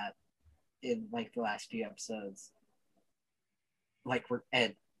like that in like the last few episodes. Like,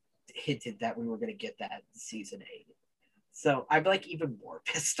 Ed hinted that we were going to get that in season 8. So I'm like even more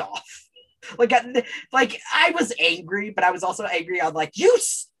pissed off. Like I was angry, but I was also angry on like,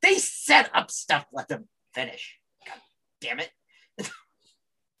 they set up stuff, let them finish. God damn it.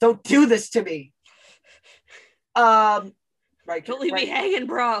 Don't do this to me. Right. Don't leave me right. hanging,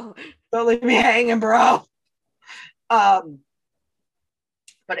 bro. Don't leave me hanging, bro. But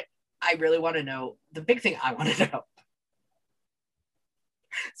I really want to know, the big thing I want to know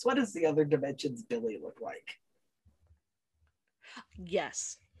is, what does the other dimension's Billy look like?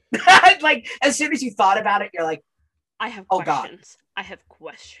 Yes. Like, as soon as you thought about it, you're like, I have Oh, God. questions. I have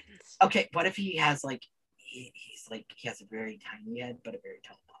questions. okay, what if he has like, he has a very tiny head, but a very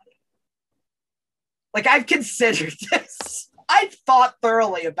tall body? Like, I've considered this. I've thought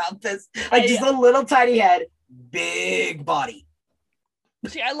thoroughly about this. Like, just a little tiny head, big body.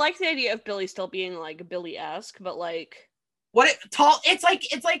 See, I like the idea of Billy still being like Billy-esque, but like Tall? It's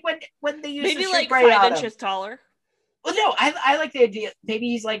like when they use maybe the like shrink ray 5 on him. inches taller. Well, no, I like the idea. Maybe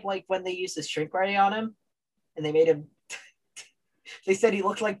he's like when they used the shrink ray on him, and they made him. They said he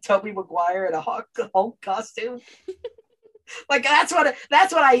looked like Tobey Maguire in a Hulk costume. Like, that's what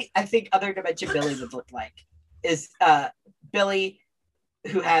I think other dimension Billy would look like. Is Billy,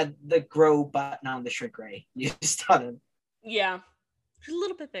 who had the grow button on the shrink ray used on him. Yeah. He's a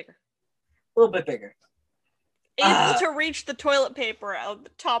little bit bigger. A little bit bigger. able to reach the toilet paper out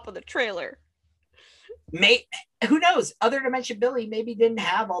the top of the trailer. Who knows? Other Dimension Billy maybe didn't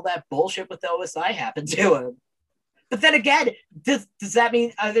have all that bullshit with the OSI happen to him. But then again, does that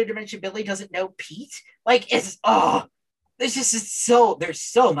mean Other Dimension Billy doesn't know Pete? Like, there's so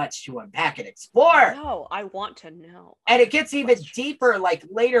much to unpack and explore. No, I want to know. And it gets even deeper, like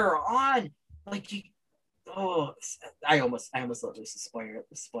later on. Like I almost let this spoiler.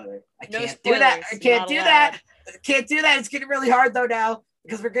 I can't do that. I can't do that. I can't do that. It's getting really hard though now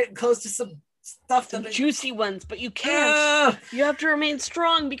because we're getting close to some stuff. Some juicy ones, but you can't. You have to remain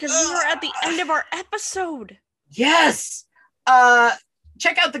strong because we are at the end of our episode. Yes.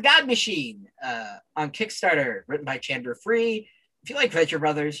 Check out The God Machine on Kickstarter, written by Chandra Free. If you like Venture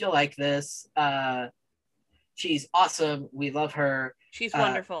Brothers, you'll like this. She's awesome. We love her. She's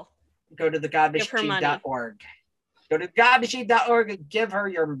wonderful. Go to thegodmachine.org. Go to thegodmachine.org and give her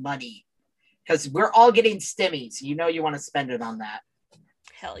your money. Because we're all getting stimmies. You know you want to spend it on that.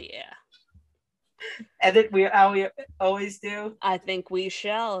 Hell yeah. And then we always do. I think we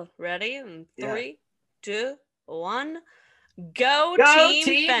shall. Ready? In 3, 2, 1. Go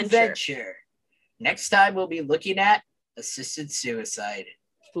Team Venture. Next time we'll be looking at assisted suicide.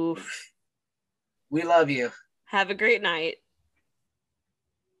 Oof. We love you. Have a great night.